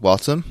hitting rock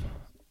bottom,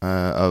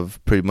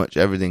 of pretty much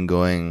everything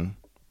going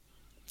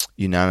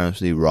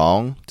unanimously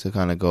wrong to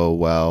kind of go,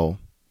 well,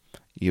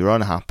 you're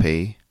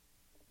unhappy.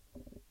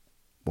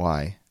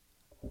 Why?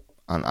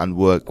 And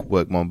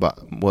work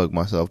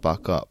myself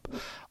back up.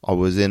 I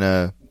was in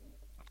a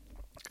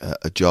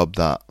job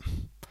that,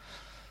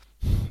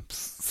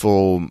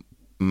 for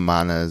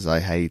manners I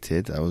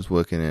hated. I was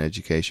working in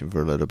education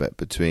for a little bit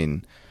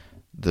between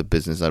the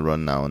business I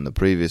run now and the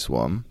previous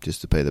one,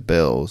 just to pay the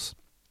bills.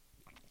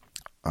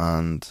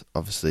 And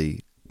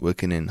obviously,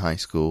 working in high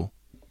school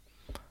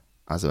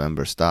as a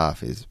member of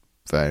staff is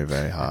very,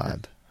 very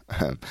hard.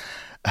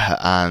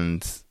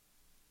 And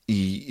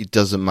it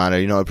doesn't matter.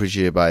 You're not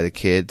appreciated by the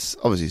kids.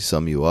 Obviously,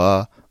 some you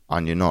are,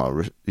 and you're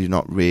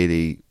not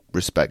really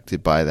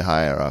respected by the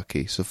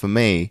hierarchy. So for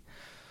me,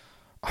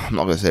 I'm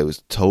not going to say it was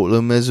a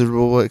totally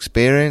miserable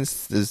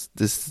experience. There's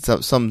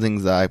some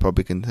things that I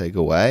probably can take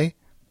away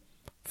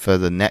for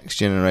the next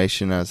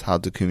generation as how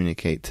to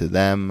communicate to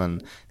them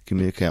and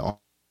communicate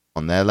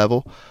on their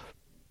level.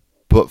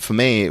 But for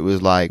me, it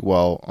was like,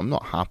 well, I'm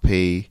not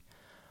happy.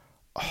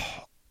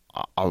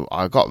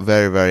 I got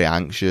very, very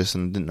anxious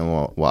and didn't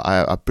know what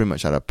I pretty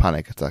much had a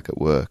panic attack at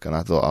work, and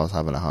I thought I was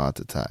having a heart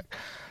attack,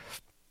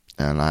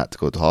 and I had to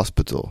go to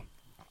hospital.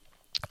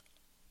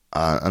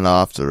 And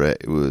after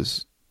it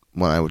was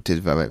when I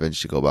did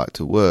eventually go back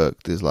to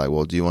work. There's like,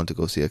 well, do you want to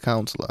go see a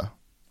counsellor?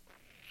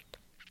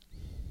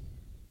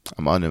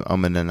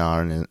 I'm in an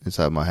hour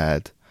inside my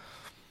head.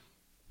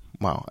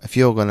 Well, if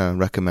you're gonna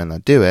recommend I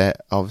do it,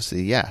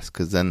 obviously yes,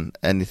 because then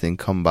anything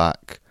come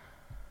back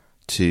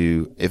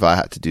to, if I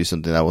had to do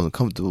something I wasn't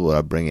comfortable with,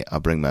 I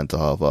bring mental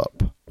health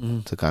up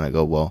to kind of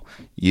go, well,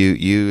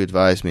 you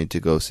advised me to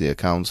go see a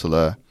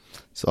counsellor,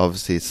 so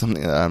obviously it's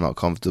something that I'm not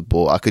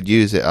comfortable. I could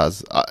use it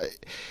as,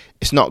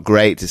 it's not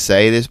great to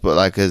say this, but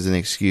like as an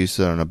excuse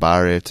or a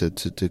barrier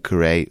to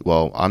create,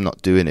 well, I'm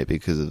not doing it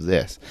because of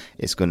this.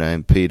 It's going to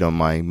impede on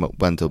my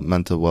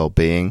mental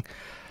well-being.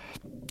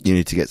 You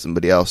need to get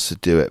somebody else to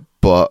do it.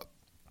 But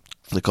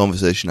the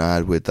conversation I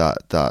had with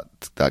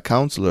that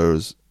counsellor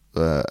was,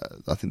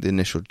 I think the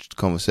initial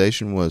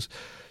conversation was,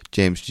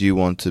 James, do you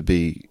want to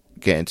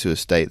get into a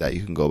state that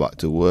you can go back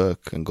to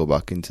work and go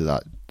back into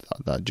that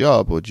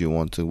job, or do you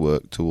want to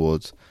work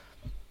towards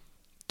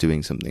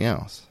doing something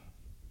else?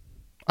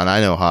 And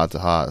I know heart to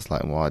heart, it's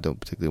like, well, I don't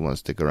particularly want to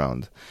stick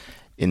around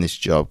in this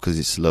job because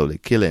it's slowly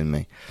killing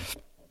me.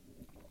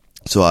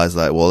 So I was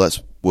like, well,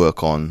 let's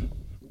work on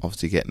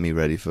obviously getting me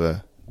ready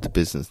for the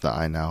business that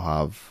I now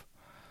have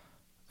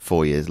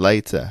 4 years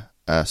later.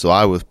 So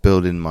I was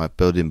building my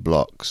building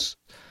blocks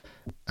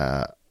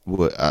and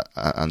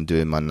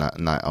doing my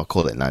I'll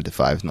call it 9 to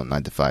 5. It's not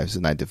 9 to 5, it's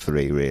 9 to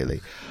 3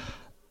 really.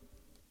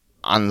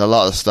 And a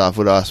lot of staff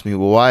would ask me,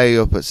 well, why are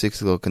you up at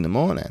 6 o'clock in the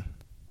morning?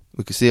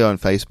 We can see you on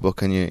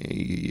Facebook and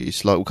you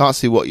slog. We can't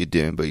see what you're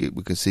doing, but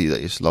we can see that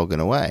you're slogging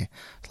away.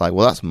 It's like,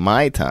 well, that's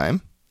my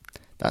time.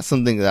 That's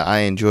something that I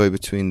enjoy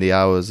between the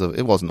hours of.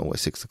 It wasn't always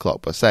 6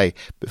 o'clock, but say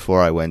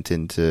before I went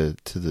into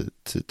the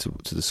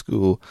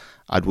school,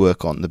 I'd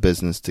work on the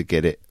business to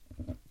get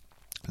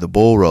the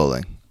ball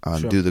rolling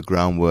and do the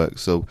groundwork.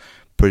 So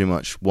pretty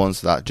much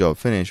once that job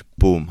finished,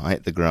 boom, I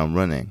hit the ground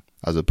running.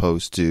 As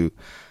opposed to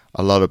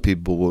a lot of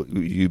people,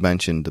 you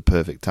mentioned the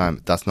perfect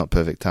time. That's not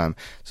perfect time.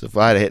 So if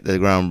I had hit the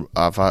ground,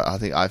 I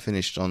think I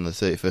finished on the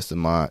 31st of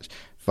March.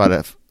 If I'd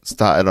have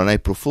started on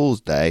April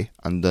Fool's Day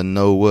and done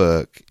no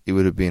work, it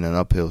would have been an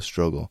uphill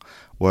struggle.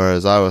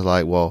 Whereas I was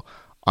like, well,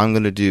 I'm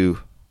going to do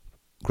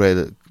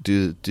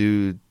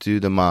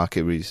the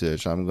market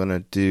research. I'm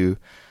going to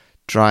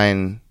try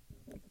and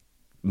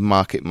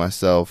market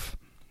myself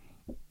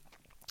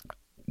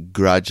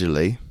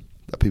gradually,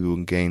 that people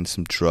can gain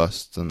some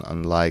trust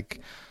and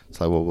like. It's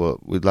like, well,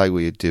 we like what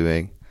you're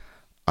doing,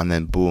 and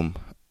then boom,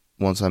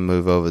 once I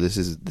move over, this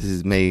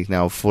is me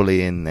now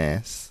fully in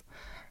this.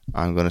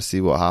 I'm gonna see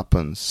what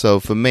happens.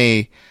 So for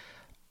me,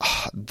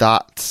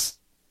 that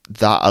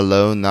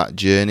alone, that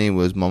journey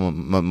was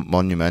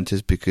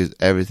monumentous because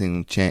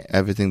everything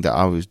that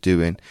I was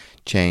doing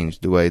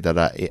changed. The way that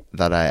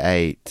I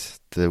ate,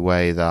 the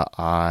way that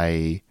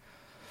I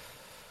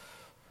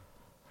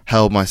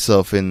held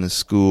myself in the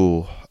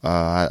school.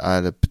 I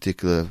had a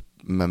particular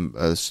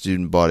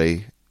student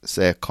body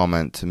say a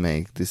comment to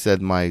me. They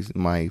said my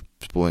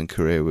sporting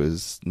career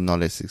was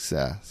not a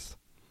success.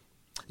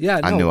 Yeah,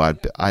 no.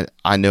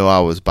 I knew I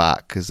was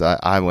back because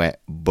I went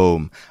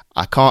boom.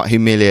 I can't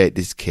humiliate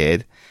this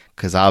kid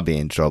because I'll be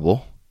in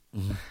trouble.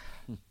 Mm-hmm.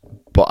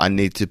 But I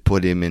need to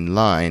put him in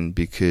line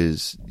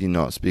because you're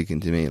not speaking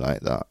to me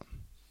like that.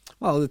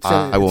 Well, it's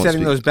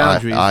setting those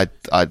boundaries.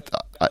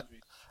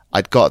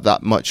 I'd got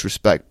that much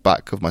respect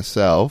back of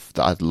myself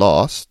that I'd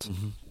lost,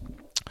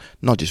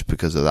 not just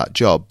because of that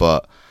job,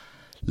 but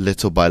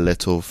little by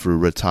little through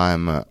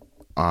retirement,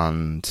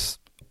 and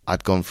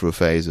I'd gone through a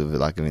phase of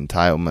like an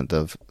entitlement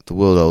of the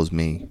world owes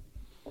me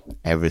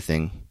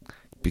everything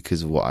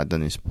because of what I'd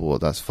done in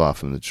sport. That's far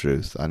from the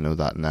truth. I know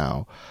that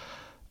now.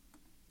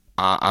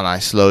 And I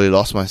slowly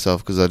lost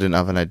myself because I didn't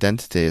have an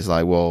identity. It's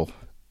like, well,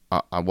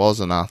 I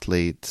was an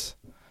athlete.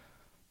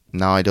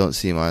 Now I don't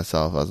see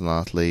myself as an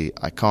athlete.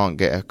 I can't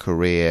get a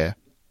career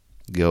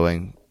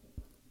going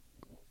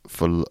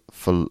for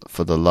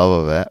the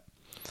love of it.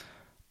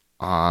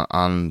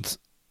 And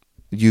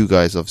you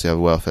guys obviously have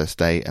a welfare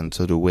state, and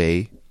so do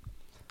we.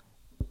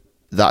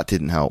 That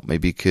didn't help me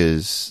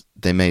because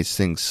they made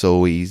things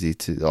so easy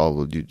to,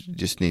 well, you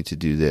just need to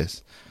do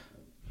this.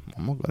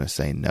 I'm not going to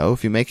say no.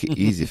 If you make it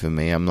easy for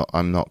me, I'm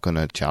not going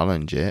to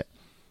challenge it.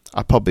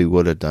 I probably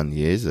would have done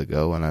years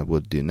ago, and I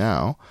would do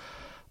now,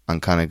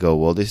 and kind of go,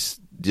 well, this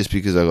just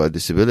because I got a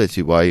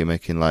disability, why are you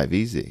making life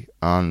easy?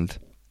 And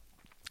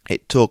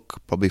it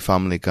took probably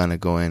family kind of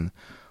going,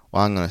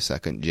 well, hang on a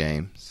second,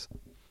 James.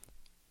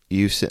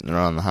 You sitting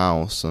around the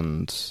house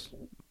and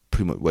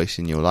pretty much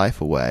wasting your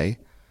life away.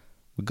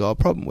 We got a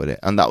problem with it,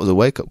 and that was a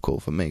wake up call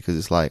for me, because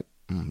it's like,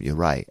 you're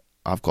right.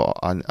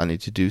 I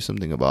need to do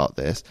something about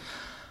this.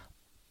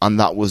 And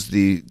that was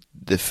the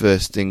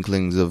first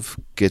inklings of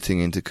getting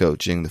into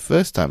coaching the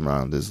first time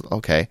around. Is,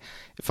 okay,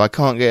 if I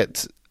can't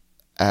get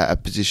a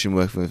position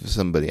working for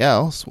somebody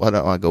else, why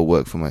don't I go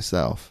work for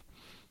myself?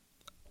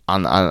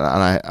 And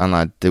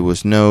I there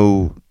was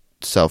no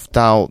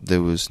self-doubt.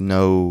 There was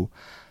no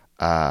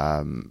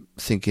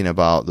thinking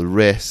about the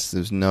risks. There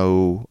was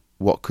no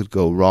what could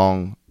go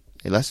wrong.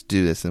 Hey, let's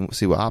do this and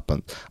see what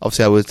happens.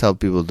 Obviously, I would tell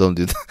people don't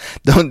do that.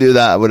 Don't do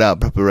that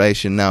without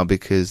preparation now,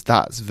 because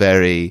that's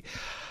very.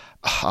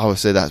 I would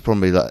say that's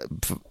probably like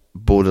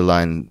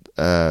borderline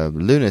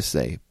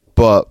lunacy.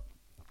 But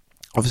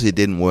obviously, it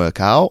didn't work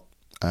out.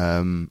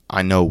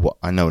 I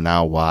know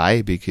now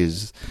why,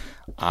 because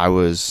I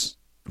was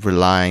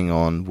relying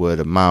on word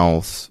of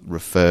mouth,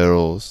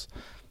 referrals.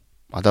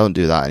 I don't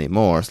do that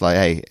anymore. It's like,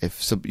 hey,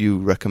 if you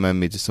recommend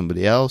me to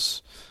somebody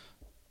else,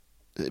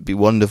 it'd be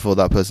wonderful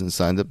that person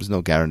signed up. There's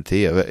no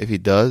guarantee of it. If he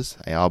does,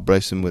 hey, I'll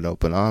brace them with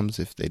open arms.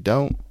 If they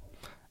don't,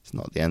 it's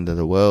not the end of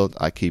the world.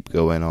 I keep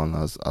going on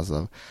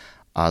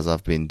as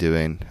I've been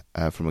doing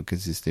from a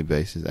consistent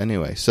basis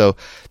anyway. So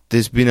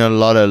there's been a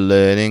lot of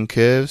learning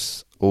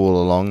curves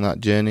all along that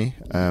journey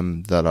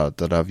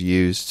that I've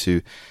used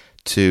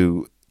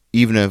to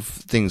even if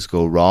things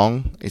go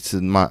wrong, it's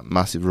a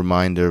massive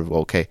reminder of,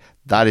 okay,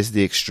 that is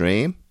the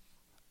extreme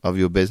of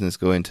your business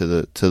going to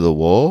the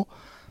wall.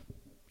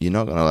 You're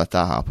not going to let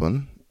that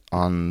happen,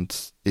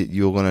 and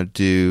you're going to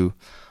do.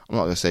 I'm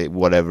not going to say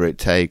whatever it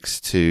takes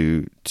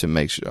to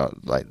make sure,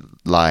 like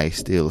lie,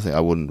 steal. I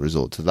wouldn't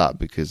resort to that,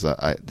 because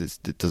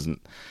it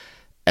doesn't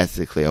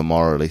ethically or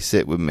morally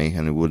sit with me,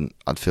 and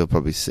I'd feel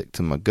probably sick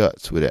to my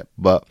guts with it.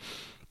 But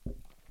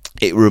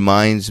it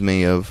reminds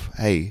me of,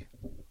 hey,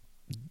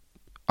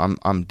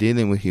 I'm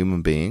dealing with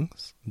human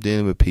beings. I'm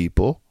dealing with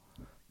people.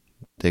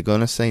 They're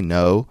going to say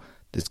no.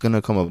 There's going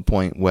to come a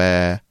point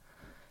where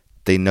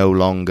they no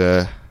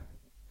longer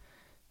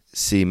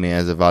see me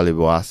as a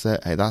valuable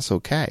asset. Hey, that's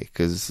okay,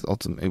 because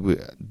ultimately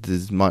there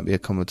might be a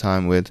come a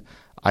time with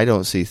I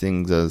don't see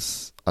things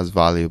as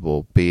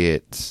valuable, be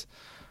it,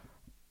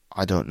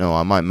 I don't know,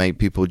 I might make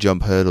people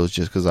jump hurdles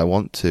just because I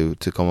want to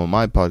come on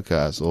my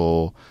podcast,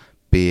 or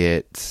be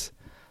it's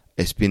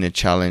been a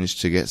challenge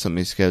to get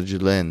something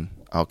scheduled in.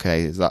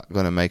 Okay, is that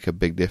going to make a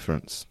big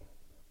difference?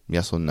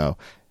 Yes or no?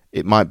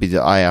 It might be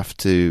that I have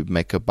to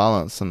make a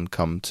balance and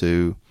come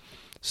to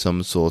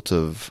some sort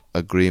of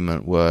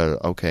agreement where,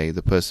 okay,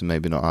 the person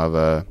maybe not have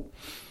a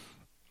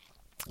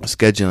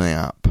scheduling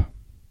app.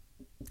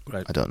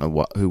 Right. I don't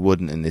know who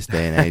wouldn't in this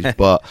day and age,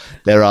 but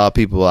there are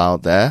people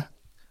out there,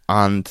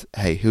 and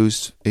hey,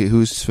 who's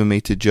for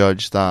me to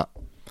judge that?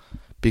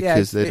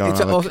 Because they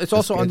don't. It's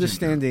also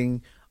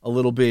understanding a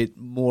little bit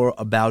more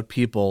about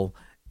people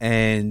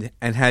and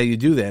how you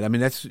do that. I mean,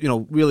 that's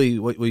really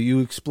what you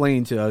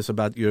explained to us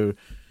about your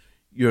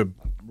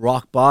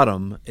rock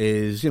bottom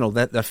is,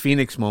 that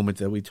Phoenix moment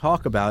that we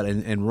talk about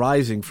and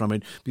rising from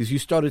it, because you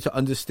started to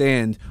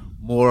understand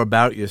more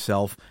about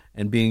yourself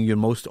and being your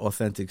most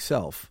authentic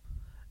self.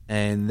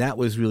 And that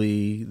was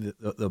really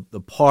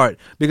the part,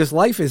 because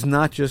life is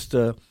not just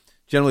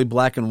generally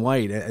black and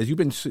white. As you've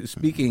been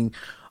speaking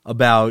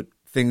about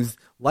things,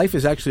 life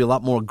is actually a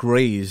lot more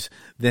grays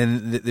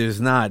than there's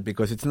not,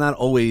 because it's not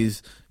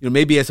always,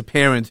 maybe as a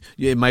parent,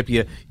 it might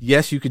be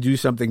yes, you could do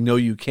something, no,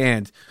 you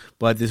can't.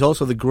 But there's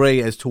also the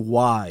gray as to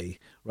why,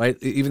 right?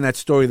 Even that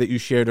story that you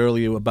shared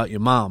earlier about your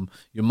mom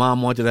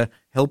wanted to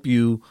help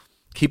you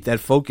keep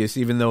that focus,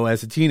 even though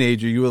as a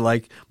teenager, you were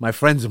like, my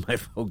friends are my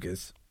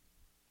focus.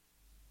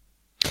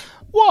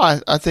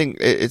 Well, I think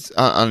it's,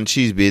 and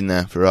she's been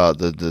there throughout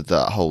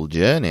that whole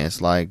journey.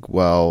 It's like,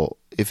 well,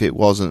 if it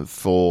wasn't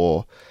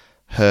for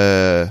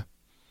her,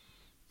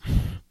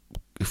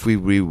 if we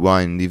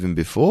rewind even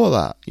before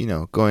that,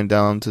 going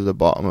down to the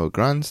bottom of a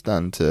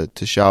grandstand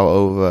to shout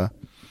over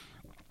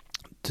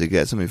to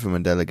get something from a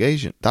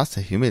delegation,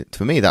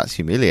 for me that's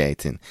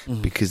humiliating,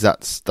 because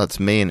that's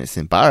me and it's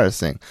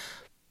embarrassing.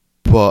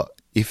 But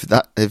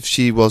if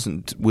she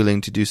wasn't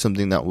willing to do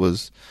something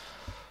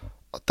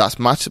that's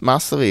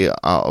massively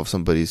out of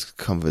somebody's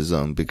comfort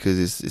zone, because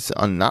it's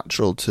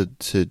unnatural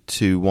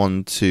to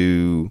want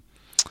to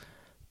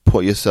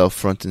put yourself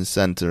front and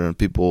center, and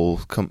people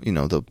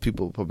the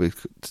people probably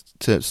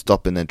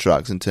stop in their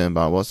tracks and turn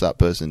back. What's that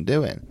person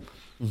doing?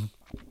 Mm-hmm.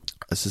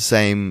 It's the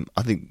same.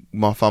 I think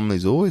my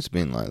family's always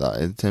been like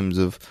that in terms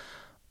of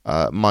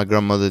my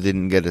grandmother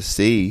didn't get to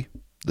see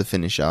the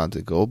finished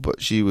article,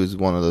 but she was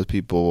one of those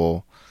people.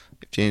 Well,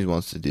 if James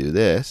wants to do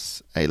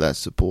this, hey, let's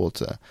support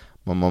her.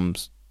 My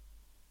mum's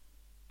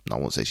I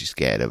won't say she's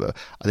scared of it.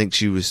 I think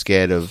she was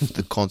scared of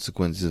the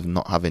consequences of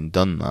not having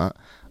done that.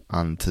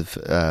 And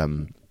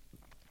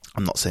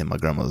I'm not saying my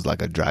grandmother's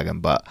like a dragon,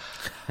 but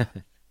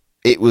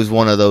it was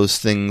one of those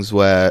things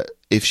where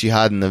if she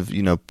hadn't have,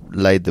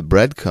 laid the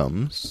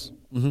breadcrumbs,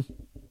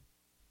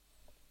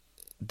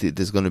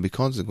 there's going to be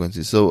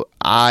consequences. So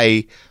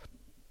I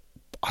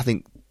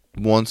think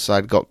once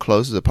I'd got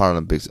close to the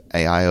Paralympics,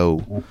 I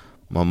owe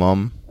my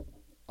mum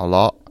a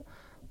lot.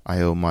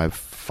 I owe my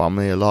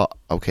family a lot.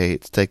 Okay,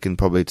 it's taken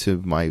probably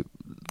to my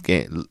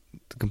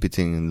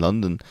competing in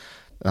London,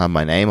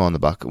 my name on the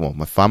back,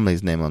 my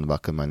family's name on the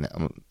back of my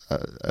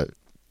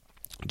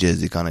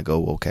jersey, kind of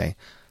go, okay,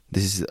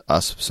 this is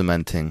us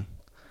cementing,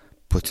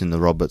 putting the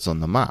Roberts on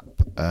the map.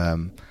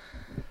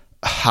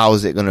 How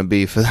is it going to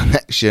be for the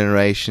next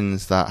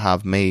generations that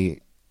have me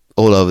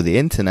all over the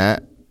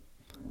internet?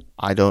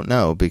 I don't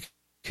know,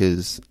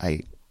 because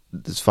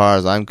as far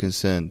as I'm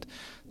concerned,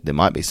 there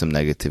might be some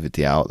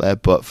negativity out there,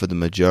 but for the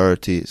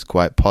majority, it's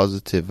quite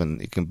positive, and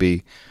it can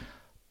be.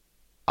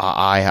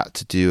 I had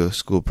to do a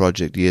school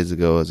project years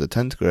ago as a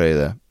 10th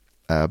grader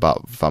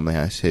about family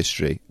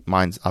history.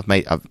 I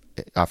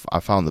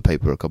found the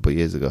paper a couple of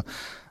years ago.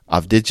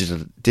 I've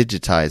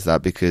digitized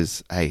that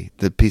because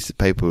the piece of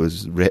paper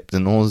was ripped,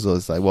 and also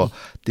it's like, well,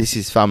 this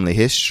is family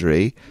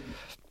history.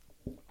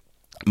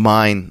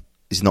 Mine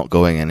is not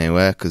going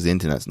anywhere because the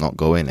internet's not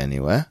going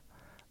anywhere.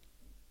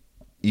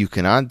 You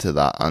can add to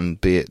that, and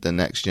be it the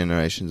next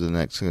generations,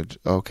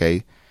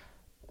 okay.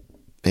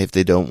 If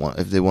they want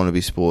to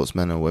be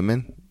sportsmen or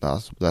women,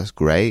 that's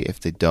great. If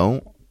they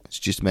don't, it's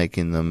just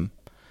making them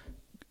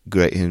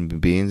great human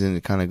beings. And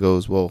it kind of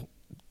goes, well,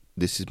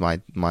 this is my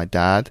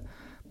dad,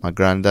 my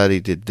granddaddy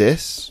did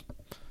this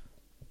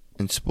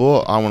in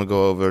sport. I want to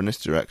go over in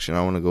this direction.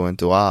 I want to go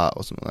into art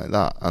or something like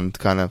that. And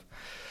kind of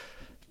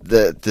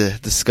the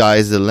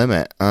sky's the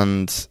limit.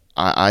 And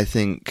I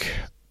think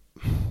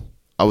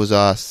I was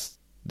asked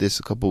this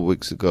a couple of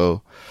weeks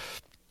ago.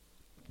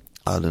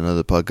 I had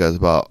another podcast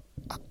about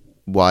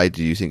why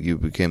do you think you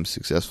became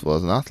successful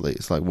as an athlete?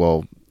 It's like,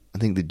 well, I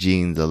think the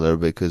genes a little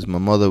bit, because my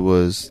mother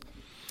was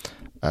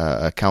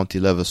a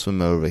county level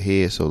swimmer over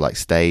here, so like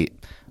state.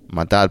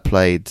 My dad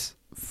played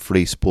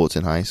 3 sports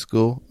in high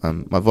school,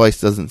 and my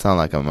voice doesn't sound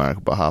like I'm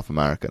American, but half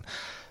American,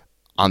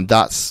 and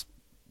that's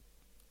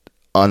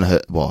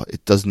unheard. Well,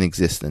 it doesn't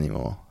exist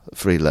anymore.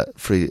 Free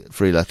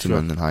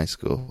letterman in high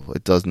school,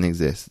 it doesn't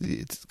exist.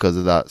 It's because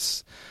of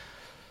that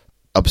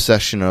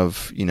obsession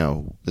of,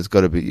 there's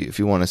got to be, if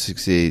you want to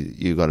succeed,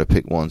 you got to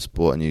pick one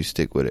sport and you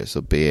stick with it.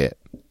 So be it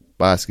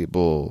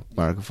basketball,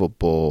 American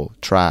football,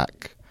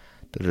 track,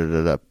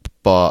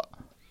 But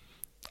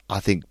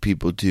I think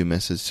people do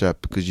miss a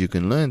step, because you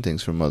can learn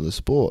things from other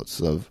sports.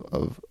 Of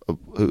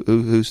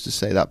who's to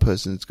say that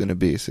person is going to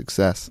be a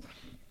success?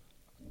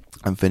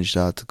 And finish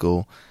the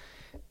article.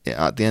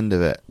 At the end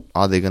of it,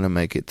 are they going to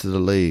make it to the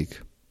league?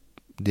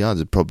 The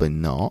odds are probably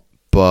not,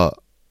 but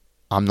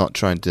I'm not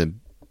trying to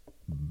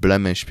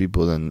blemish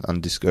people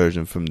and discourage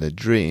them from their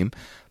dream,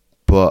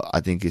 but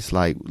I think it's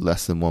like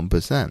less than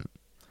 1%.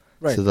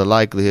 Right. So the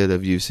likelihood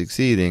of you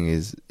succeeding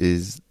is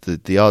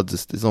the odds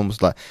is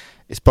almost like,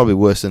 it's probably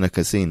worse than a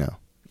casino.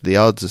 The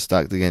odds are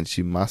stacked against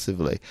you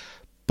massively.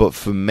 But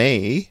for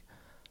me,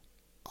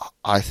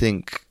 I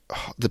think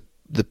the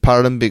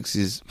Paralympics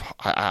is,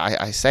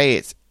 I say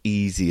it's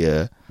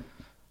easier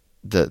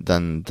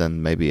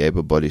than maybe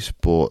able-body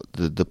sport.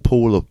 The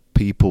pool of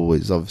people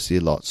is obviously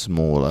a lot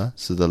smaller,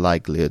 so the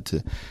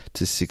likelihood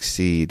to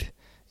succeed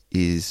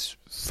is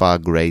far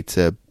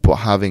greater. But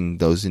having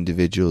those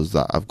individuals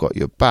that have got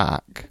your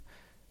back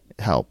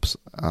helps.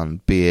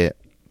 And be it,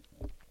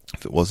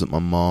 if it wasn't my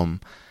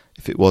mom,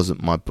 if it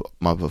wasn't my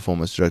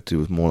performance director, it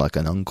was more like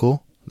an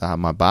uncle that had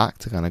my back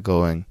to kind of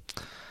going.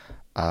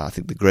 I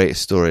think the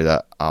greatest story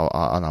that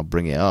I'll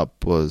bring it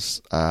up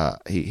was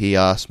he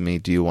asked me,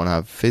 "Do you want to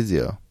have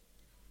physio?"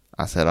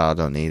 I said, "I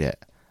don't need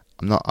it."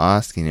 I'm not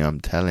asking you,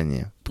 I'm telling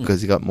you,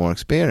 because you got more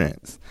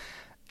experience.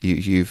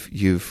 You've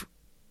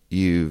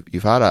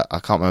had I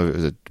can't remember if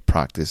it was a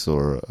practice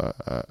or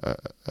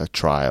a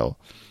trial,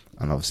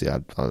 and obviously I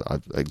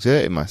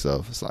exerted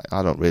myself. It's like,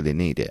 I don't really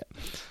need it.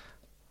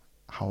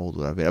 How old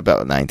would I be?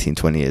 About 19,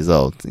 20 years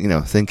old.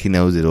 Think he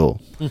knows it all.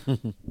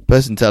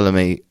 Person telling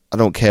me, I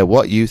don't care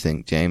what you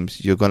think,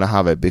 James, you're going to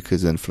have it,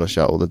 because then flush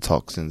out all the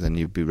toxins and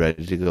you'd be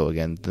ready to go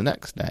again the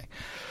next day.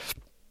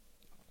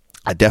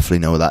 I definitely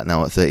know that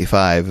now at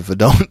 35. If I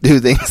don't do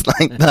things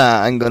like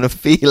that, I'm going to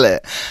feel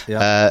it.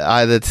 Yeah.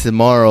 Either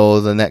tomorrow or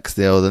the next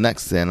day or the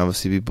next day. And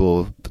obviously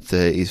people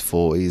 30s,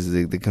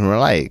 40s, they can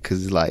relate,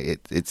 because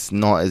it's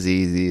not as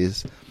easy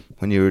as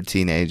when you're a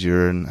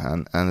teenager and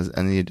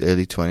in your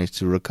early 20s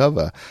to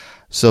recover.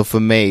 So for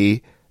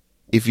me,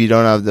 if you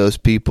don't have those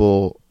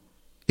people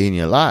in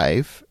your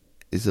life,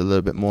 it's a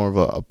little bit more of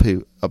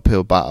an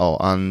uphill battle.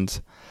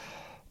 And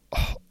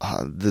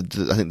I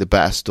think the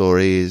better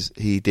story is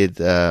he did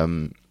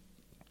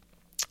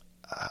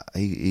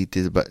he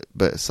did a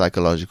bit of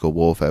psychological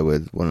warfare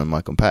with one of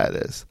my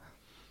competitors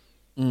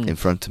in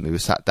front of me. We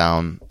sat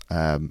down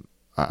at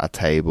a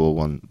table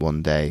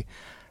one day,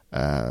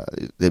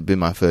 It'd been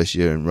my first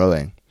year in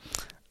rowing.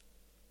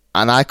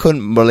 And I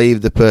couldn't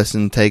believe the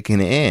person taking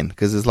it in,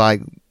 because it's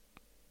like,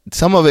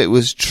 some of it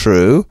was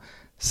true,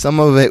 some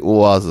of it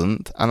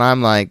wasn't. And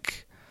I'm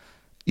like,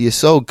 you're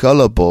so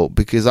gullible,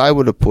 because I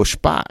would have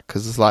pushed back,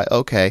 because it's like,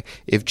 okay,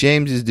 if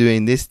James is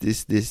doing this,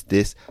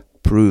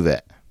 prove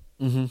it.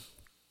 Mm-hmm.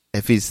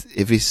 If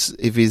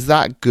he's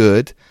that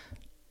good,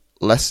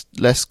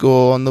 let's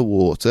go on the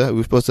water.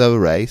 We're supposed to have a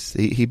race.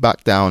 He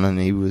backed down and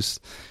he was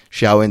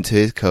shouting to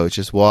his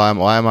coaches, why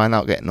am I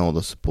not getting all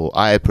the support?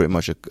 I had pretty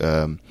much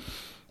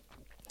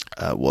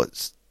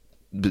what's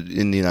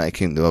in the United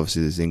Kingdom,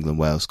 obviously there's England,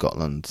 Wales,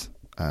 Scotland,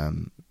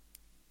 and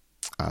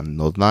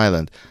Northern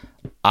Ireland.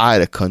 I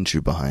had a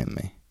country behind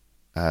me,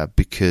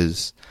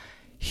 because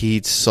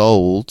he'd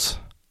sold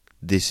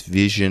this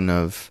vision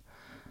of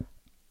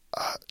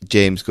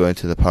James going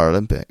to the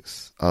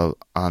Paralympics,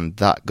 and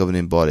that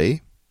governing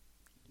body.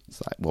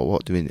 It's like, well,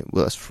 what do we need?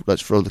 Well,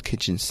 let's throw the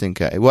kitchen sink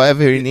at it.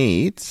 Whatever he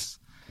needs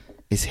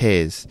is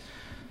his.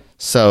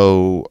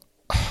 So,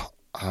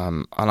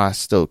 and I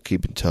still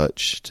keep in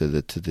touch to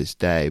this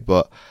day.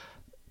 But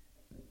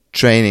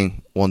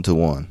training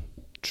 1-to-1,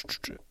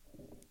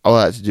 all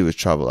I had to do was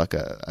travel like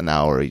an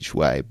hour each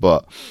way.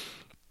 But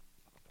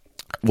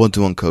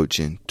 1-to-1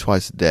 coaching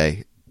twice a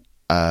day,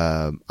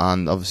 and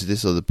obviously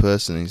this other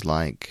person is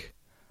like,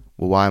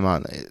 well, why am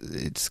I?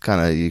 It's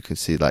kind of, you can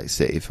see like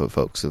City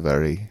folks are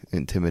very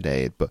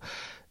intimidated, but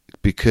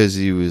because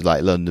he was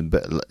like London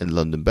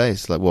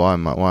based, like, why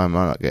am I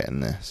not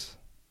getting this?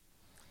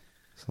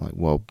 It's like,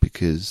 well,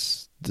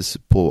 because the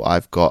support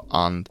I've got,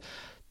 and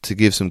to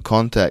give some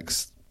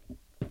context,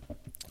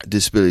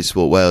 Disability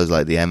Sport Wales is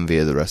like the envy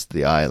of the rest of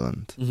the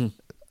island. Mm-hmm.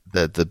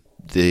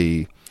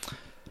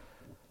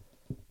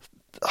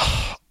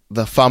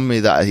 The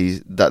family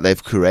that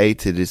they've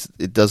created is,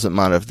 it doesn't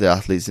matter if the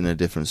athlete's in a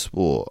different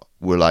sport.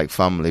 We're like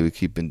family. We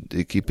keep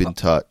in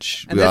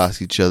touch. We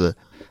ask each other,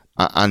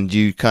 and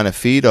you kind of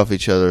feed off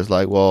each other. It's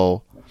like,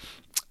 well,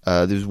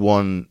 there's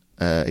one.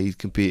 He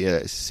competed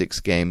at 6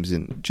 games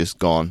just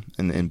gone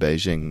in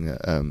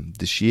Beijing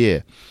this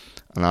year,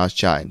 and I was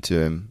chatting to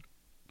him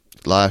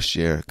last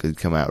year because he'd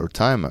come out of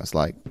retirement. It's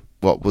like,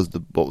 what was the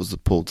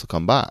pull to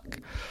come back?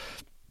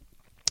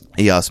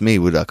 He asked me,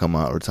 would I come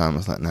out of retirement? I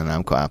was like, no,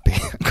 I'm quite happy.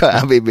 I'm quite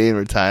happy being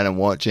retired and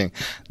watching.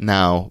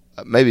 Now,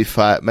 maybe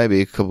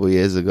a couple of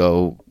years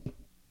ago,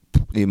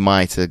 he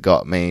might have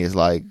got me. It's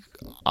like,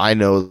 I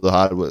know the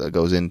hard work that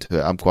goes into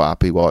it. I'm quite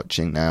happy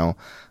watching now,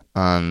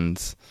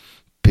 and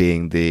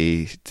being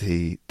the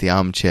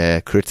armchair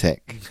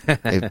critic.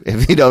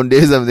 if you don't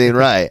do something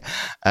right,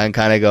 and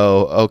kind of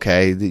go,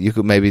 okay, you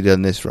could maybe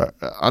done this right,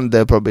 and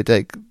they'll probably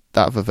take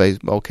that for face.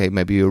 Okay,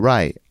 maybe you're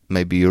right.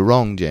 Maybe you're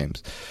wrong,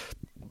 James.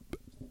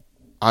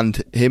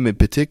 And him in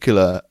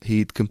particular,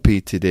 he'd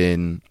competed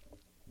in,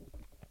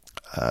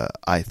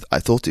 I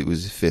thought it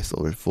was his 5th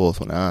or his 4th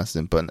when I asked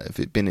him, but if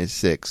it'd been his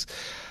 6th,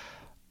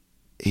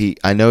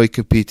 I know he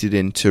competed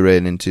in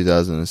Turin in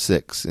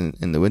 2006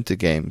 in the Winter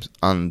Games,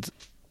 and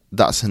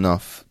that's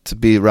enough to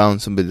be around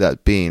somebody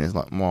that's been. It's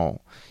like,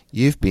 well,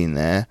 you've been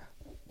there,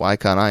 why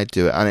can't I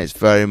do it? And it's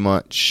very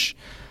much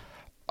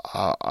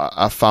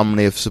a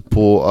family of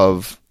support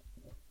of,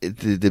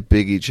 they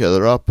big each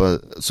other up.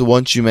 So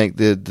once you make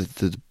the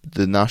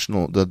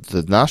national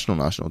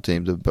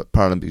team, the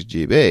Paralympics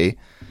GB,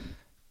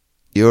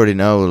 you already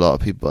know a lot of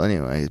people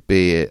anyway.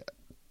 Be it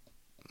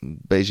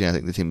Beijing, I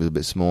think the team was a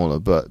bit smaller,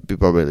 but be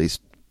probably at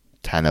least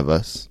 10 of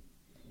us.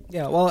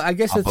 Yeah, well, I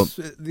guess that's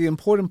the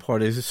important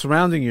part is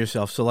surrounding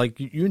yourself. So,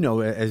 like,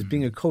 as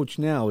being a coach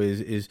now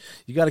is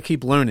you got to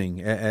keep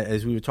learning,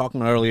 as we were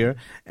talking earlier,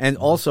 and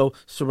also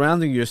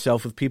surrounding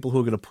yourself with people who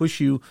are going to push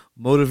you,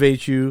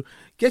 motivate you,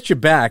 get your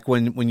back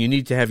when you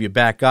need to have your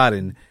back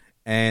gotten,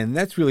 and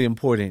that's really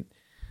important.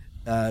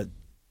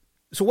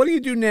 So, what do you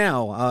do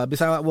now?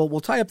 Besides,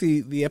 we'll tie up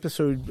the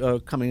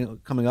episode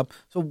coming up.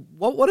 So,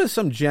 what are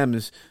some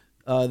gems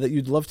that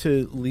you'd love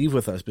to leave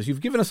with us? Because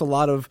you've given us a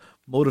lot of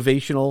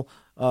motivational,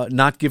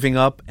 not giving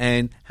up,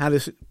 and how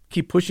to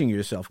keep pushing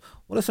yourself.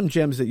 What are some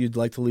gems that you'd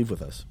like to leave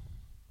with us?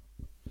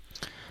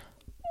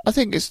 I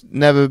think it's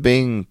never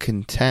being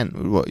content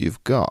with what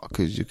you've got,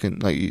 because you can,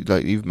 like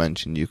you've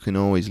mentioned, you can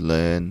always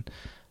learn.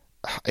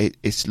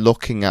 It's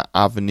looking at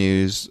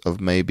avenues of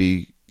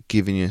maybe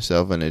giving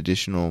yourself an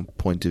additional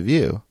point of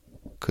view,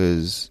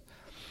 because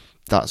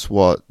that's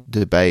what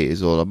debate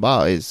is all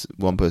about. Is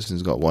one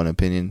person's got one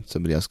opinion,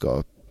 somebody else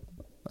got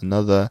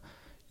another.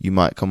 You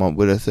might come up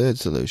with a third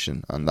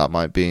solution, and that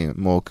might be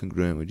more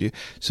congruent with you.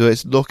 So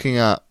it's looking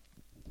at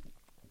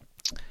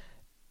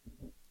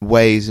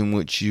ways in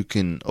which you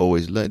can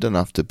always learn. It doesn't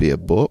have to be a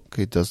book.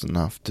 It doesn't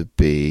have to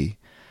be,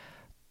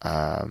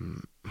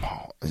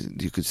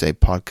 you could say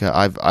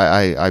podcast.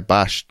 I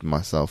bashed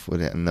myself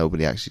with it, and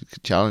nobody actually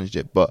challenged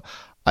it. But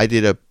I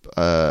did a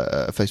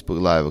Facebook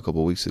Live a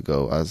couple of weeks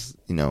ago, as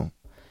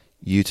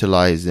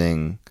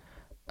utilizing.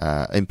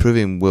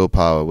 Improving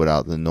willpower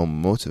without the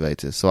normal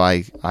motivators. So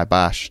I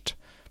bashed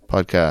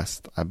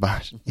podcast, I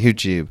bashed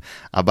YouTube,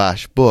 I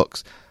bashed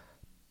books,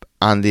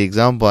 and the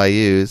example I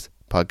used,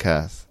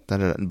 podcast.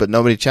 But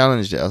nobody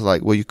challenged it. I was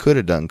like, well, you could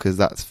have done, because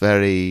that's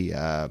very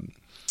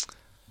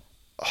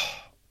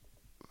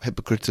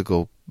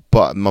hypocritical.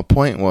 But my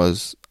point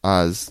was,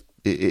 as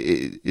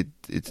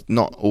it's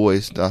not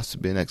always has to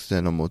be an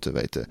external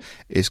motivator.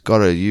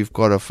 You've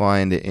got to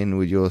find it in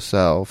with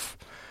yourself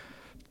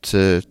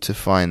to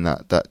find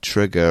that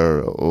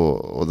trigger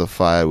or the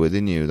fire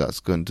within you that's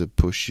going to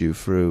push you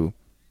through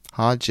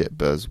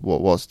hardship. As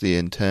what's the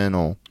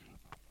internal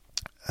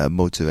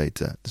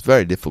motivator? It's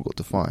very difficult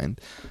to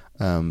find.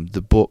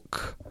 The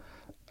book,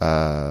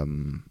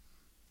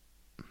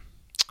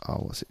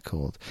 what's it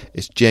called?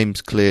 It's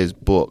James Clear's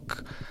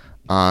book,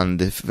 and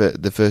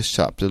the first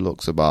chapter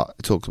talks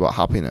about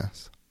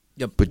happiness.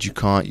 Yep. But you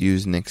can't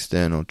use an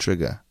external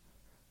trigger.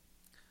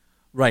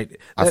 Right.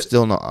 I've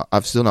still not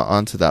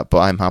answered that, but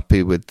I'm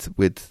happy with.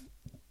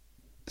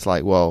 It's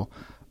like, well,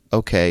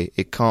 okay,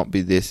 it can't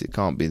be this, it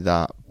can't be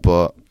that,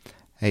 but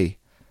hey,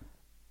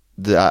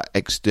 the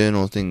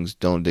external things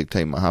don't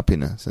dictate my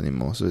happiness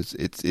anymore. So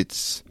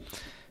it's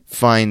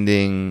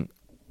finding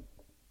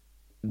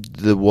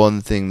the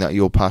one thing that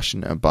you're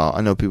passionate about.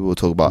 I know people will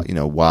talk about,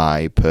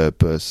 why,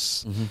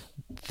 purpose.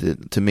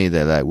 Mm-hmm. To me,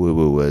 they're like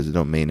woo-woo words. They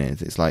don't mean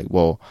anything. It's like,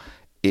 well,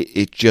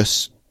 it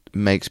just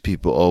makes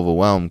people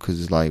overwhelmed,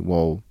 because it's like,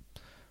 well,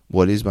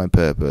 what is my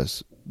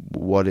purpose?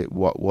 What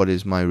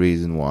is my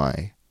reason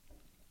why?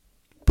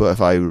 But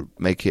if I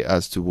make it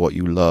as to what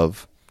you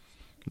love,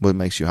 what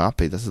makes you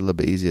happy, that's a little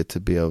bit easier to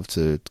be able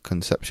to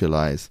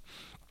conceptualize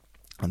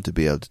and to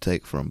be able to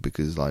take from,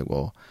 because like,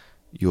 well,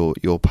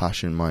 your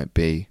passion might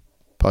be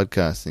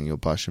podcasting, your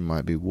passion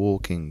might be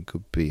walking,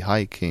 could be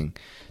hiking,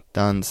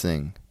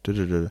 dancing,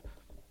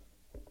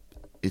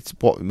 It's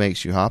what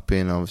makes you happy,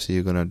 and obviously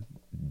you're going to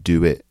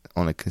do it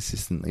on a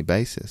consistently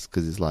basis,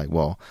 because it's like,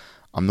 well,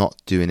 I'm not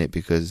doing it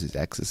because it's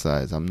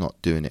exercise, I'm not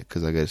doing it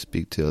because I go to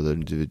speak to other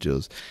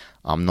individuals,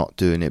 I'm not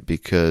doing it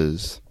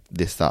because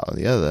this, that, or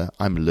the other.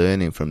 I'm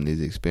learning from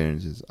these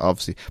experiences.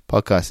 Obviously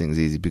podcasting is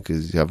easy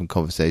because you're having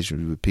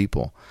conversations with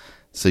people,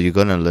 so you're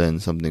going to learn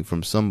something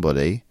from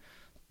somebody.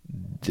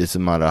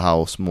 Doesn't matter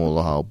how small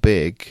or how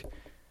big.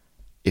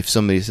 If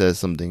somebody says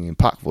something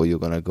impactful, you're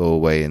going to go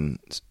away and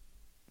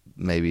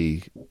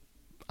maybe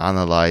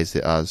analyze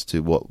it as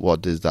to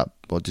what does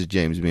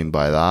James mean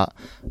by that?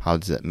 How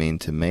does it mean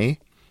to me?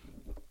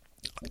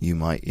 You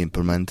might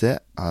implement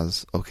it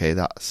as, okay,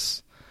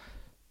 that's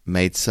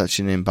made such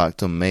an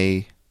impact on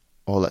me,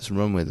 or let's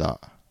run with that.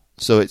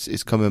 So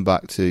it's coming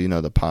back to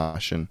the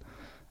passion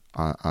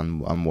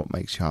and what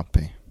makes you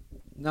happy.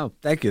 No,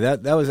 thank you.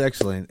 That was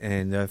excellent,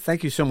 and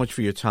thank you so much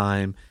for your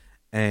time.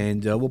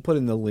 And we'll put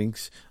in the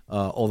links,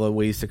 all the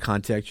ways to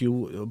contact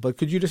you. But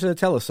could you just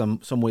tell us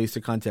some ways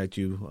to contact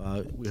you?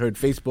 We heard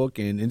Facebook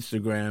and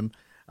Instagram.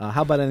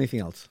 How about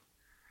anything else?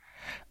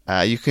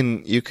 You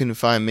can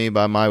find me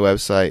by my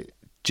website,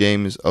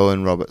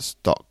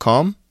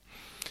 jamesowenroberts.com.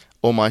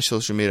 All my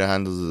social media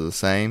handles are the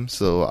same,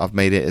 so I've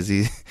made it as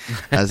easy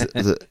as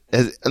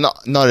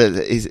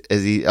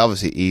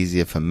obviously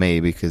easier for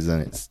me, because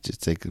then it's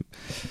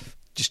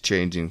just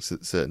changing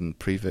certain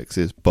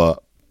prefixes,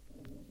 but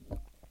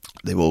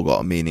they've all got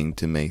a meaning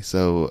to me.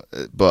 So,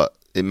 but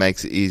it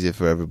makes it easier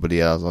for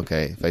everybody else.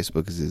 Okay,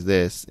 Facebook is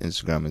this,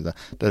 Instagram is that,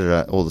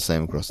 all the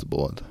same across the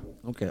board.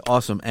 Okay,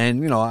 awesome.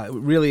 And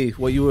really,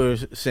 what you were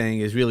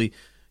saying is really,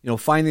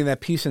 finding that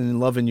peace and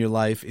love in your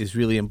life is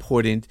really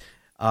important.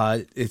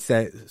 It's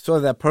that sort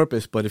of that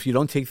purpose, but if you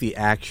don't take the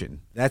action,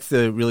 that's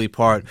the really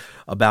part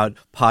about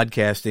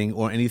podcasting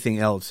or anything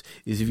else,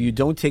 is if you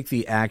don't take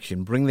the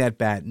action, bring that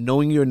bat,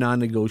 knowing your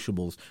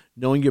non-negotiables,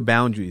 knowing your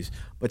boundaries,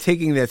 but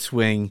taking that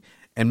swing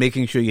and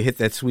making sure you hit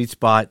that sweet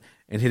spot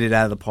and hit it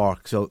out of the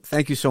park. So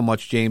thank you so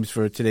much, James,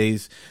 for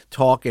today's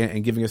talk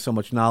and giving us so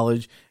much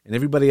knowledge. And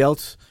everybody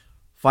else,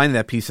 find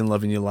that peace and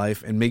love in your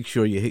life and make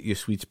sure you hit your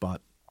sweet spot.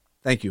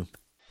 Thank you.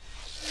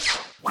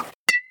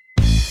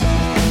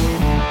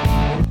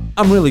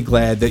 I'm really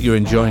glad that you're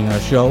enjoying our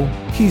show.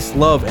 Peace,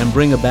 Love, and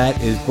Bring a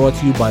Bat is brought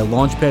to you by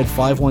Launchpad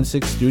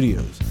 516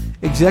 Studios.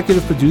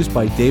 Executive produced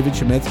by David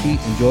Chemetsky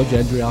and George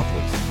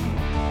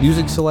Andriopoulos.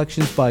 Music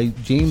selections by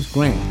James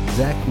Grant,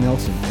 Zach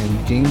Nelson,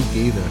 and James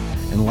Gaither,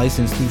 and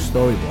licensed through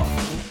Storyblock.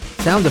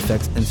 Sound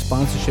effects and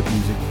sponsorship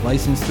music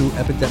licensed through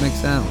Epidemic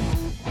Sound.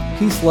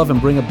 Peace, Love,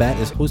 and Bring a Bat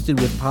is hosted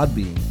with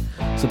Podbean.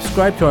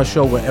 Subscribe to our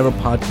show wherever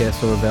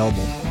podcasts are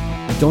available.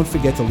 And don't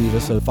forget to leave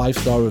us a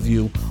 5-star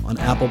review on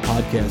Apple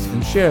Podcasts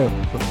and share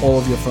with all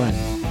of your friends.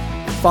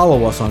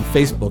 Follow us on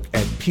Facebook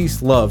at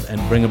Peace, Love,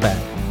 and Bring a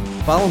Bat.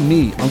 Follow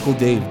me, Uncle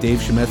Dave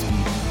Chemetsky,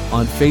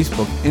 on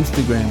Facebook,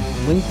 Instagram,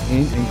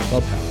 LinkedIn, and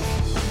Clubhouse.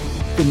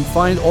 You can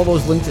find all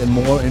those links and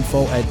more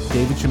info at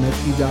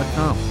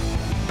davidchemetsky.com.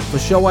 For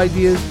show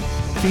ideas,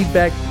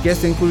 feedback,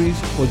 guest inquiries,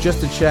 or just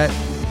to chat,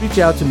 reach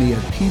out to me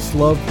at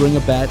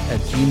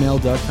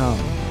peacelovebringabat@gmail.com.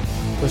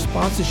 For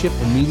sponsorship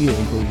and media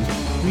inquiries,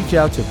 reach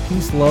out to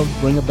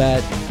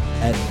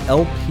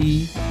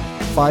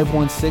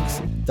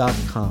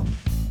peacelovebringabat@lp516.com.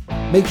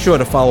 Make sure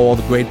to follow all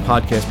the great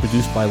podcasts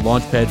produced by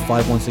Launchpad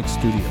 516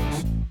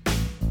 Studios.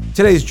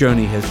 Today's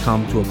journey has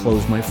come to a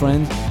close, my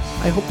friends.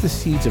 I hope the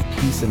seeds of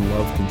peace and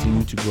love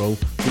continue to grow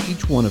for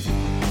each one of you.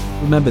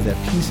 Remember that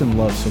peace and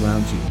love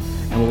surrounds you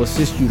and will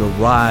assist you to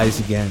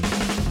rise again.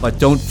 But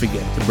don't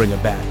forget to bring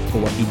it back for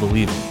what you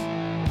believe in.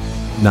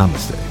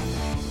 Namaste.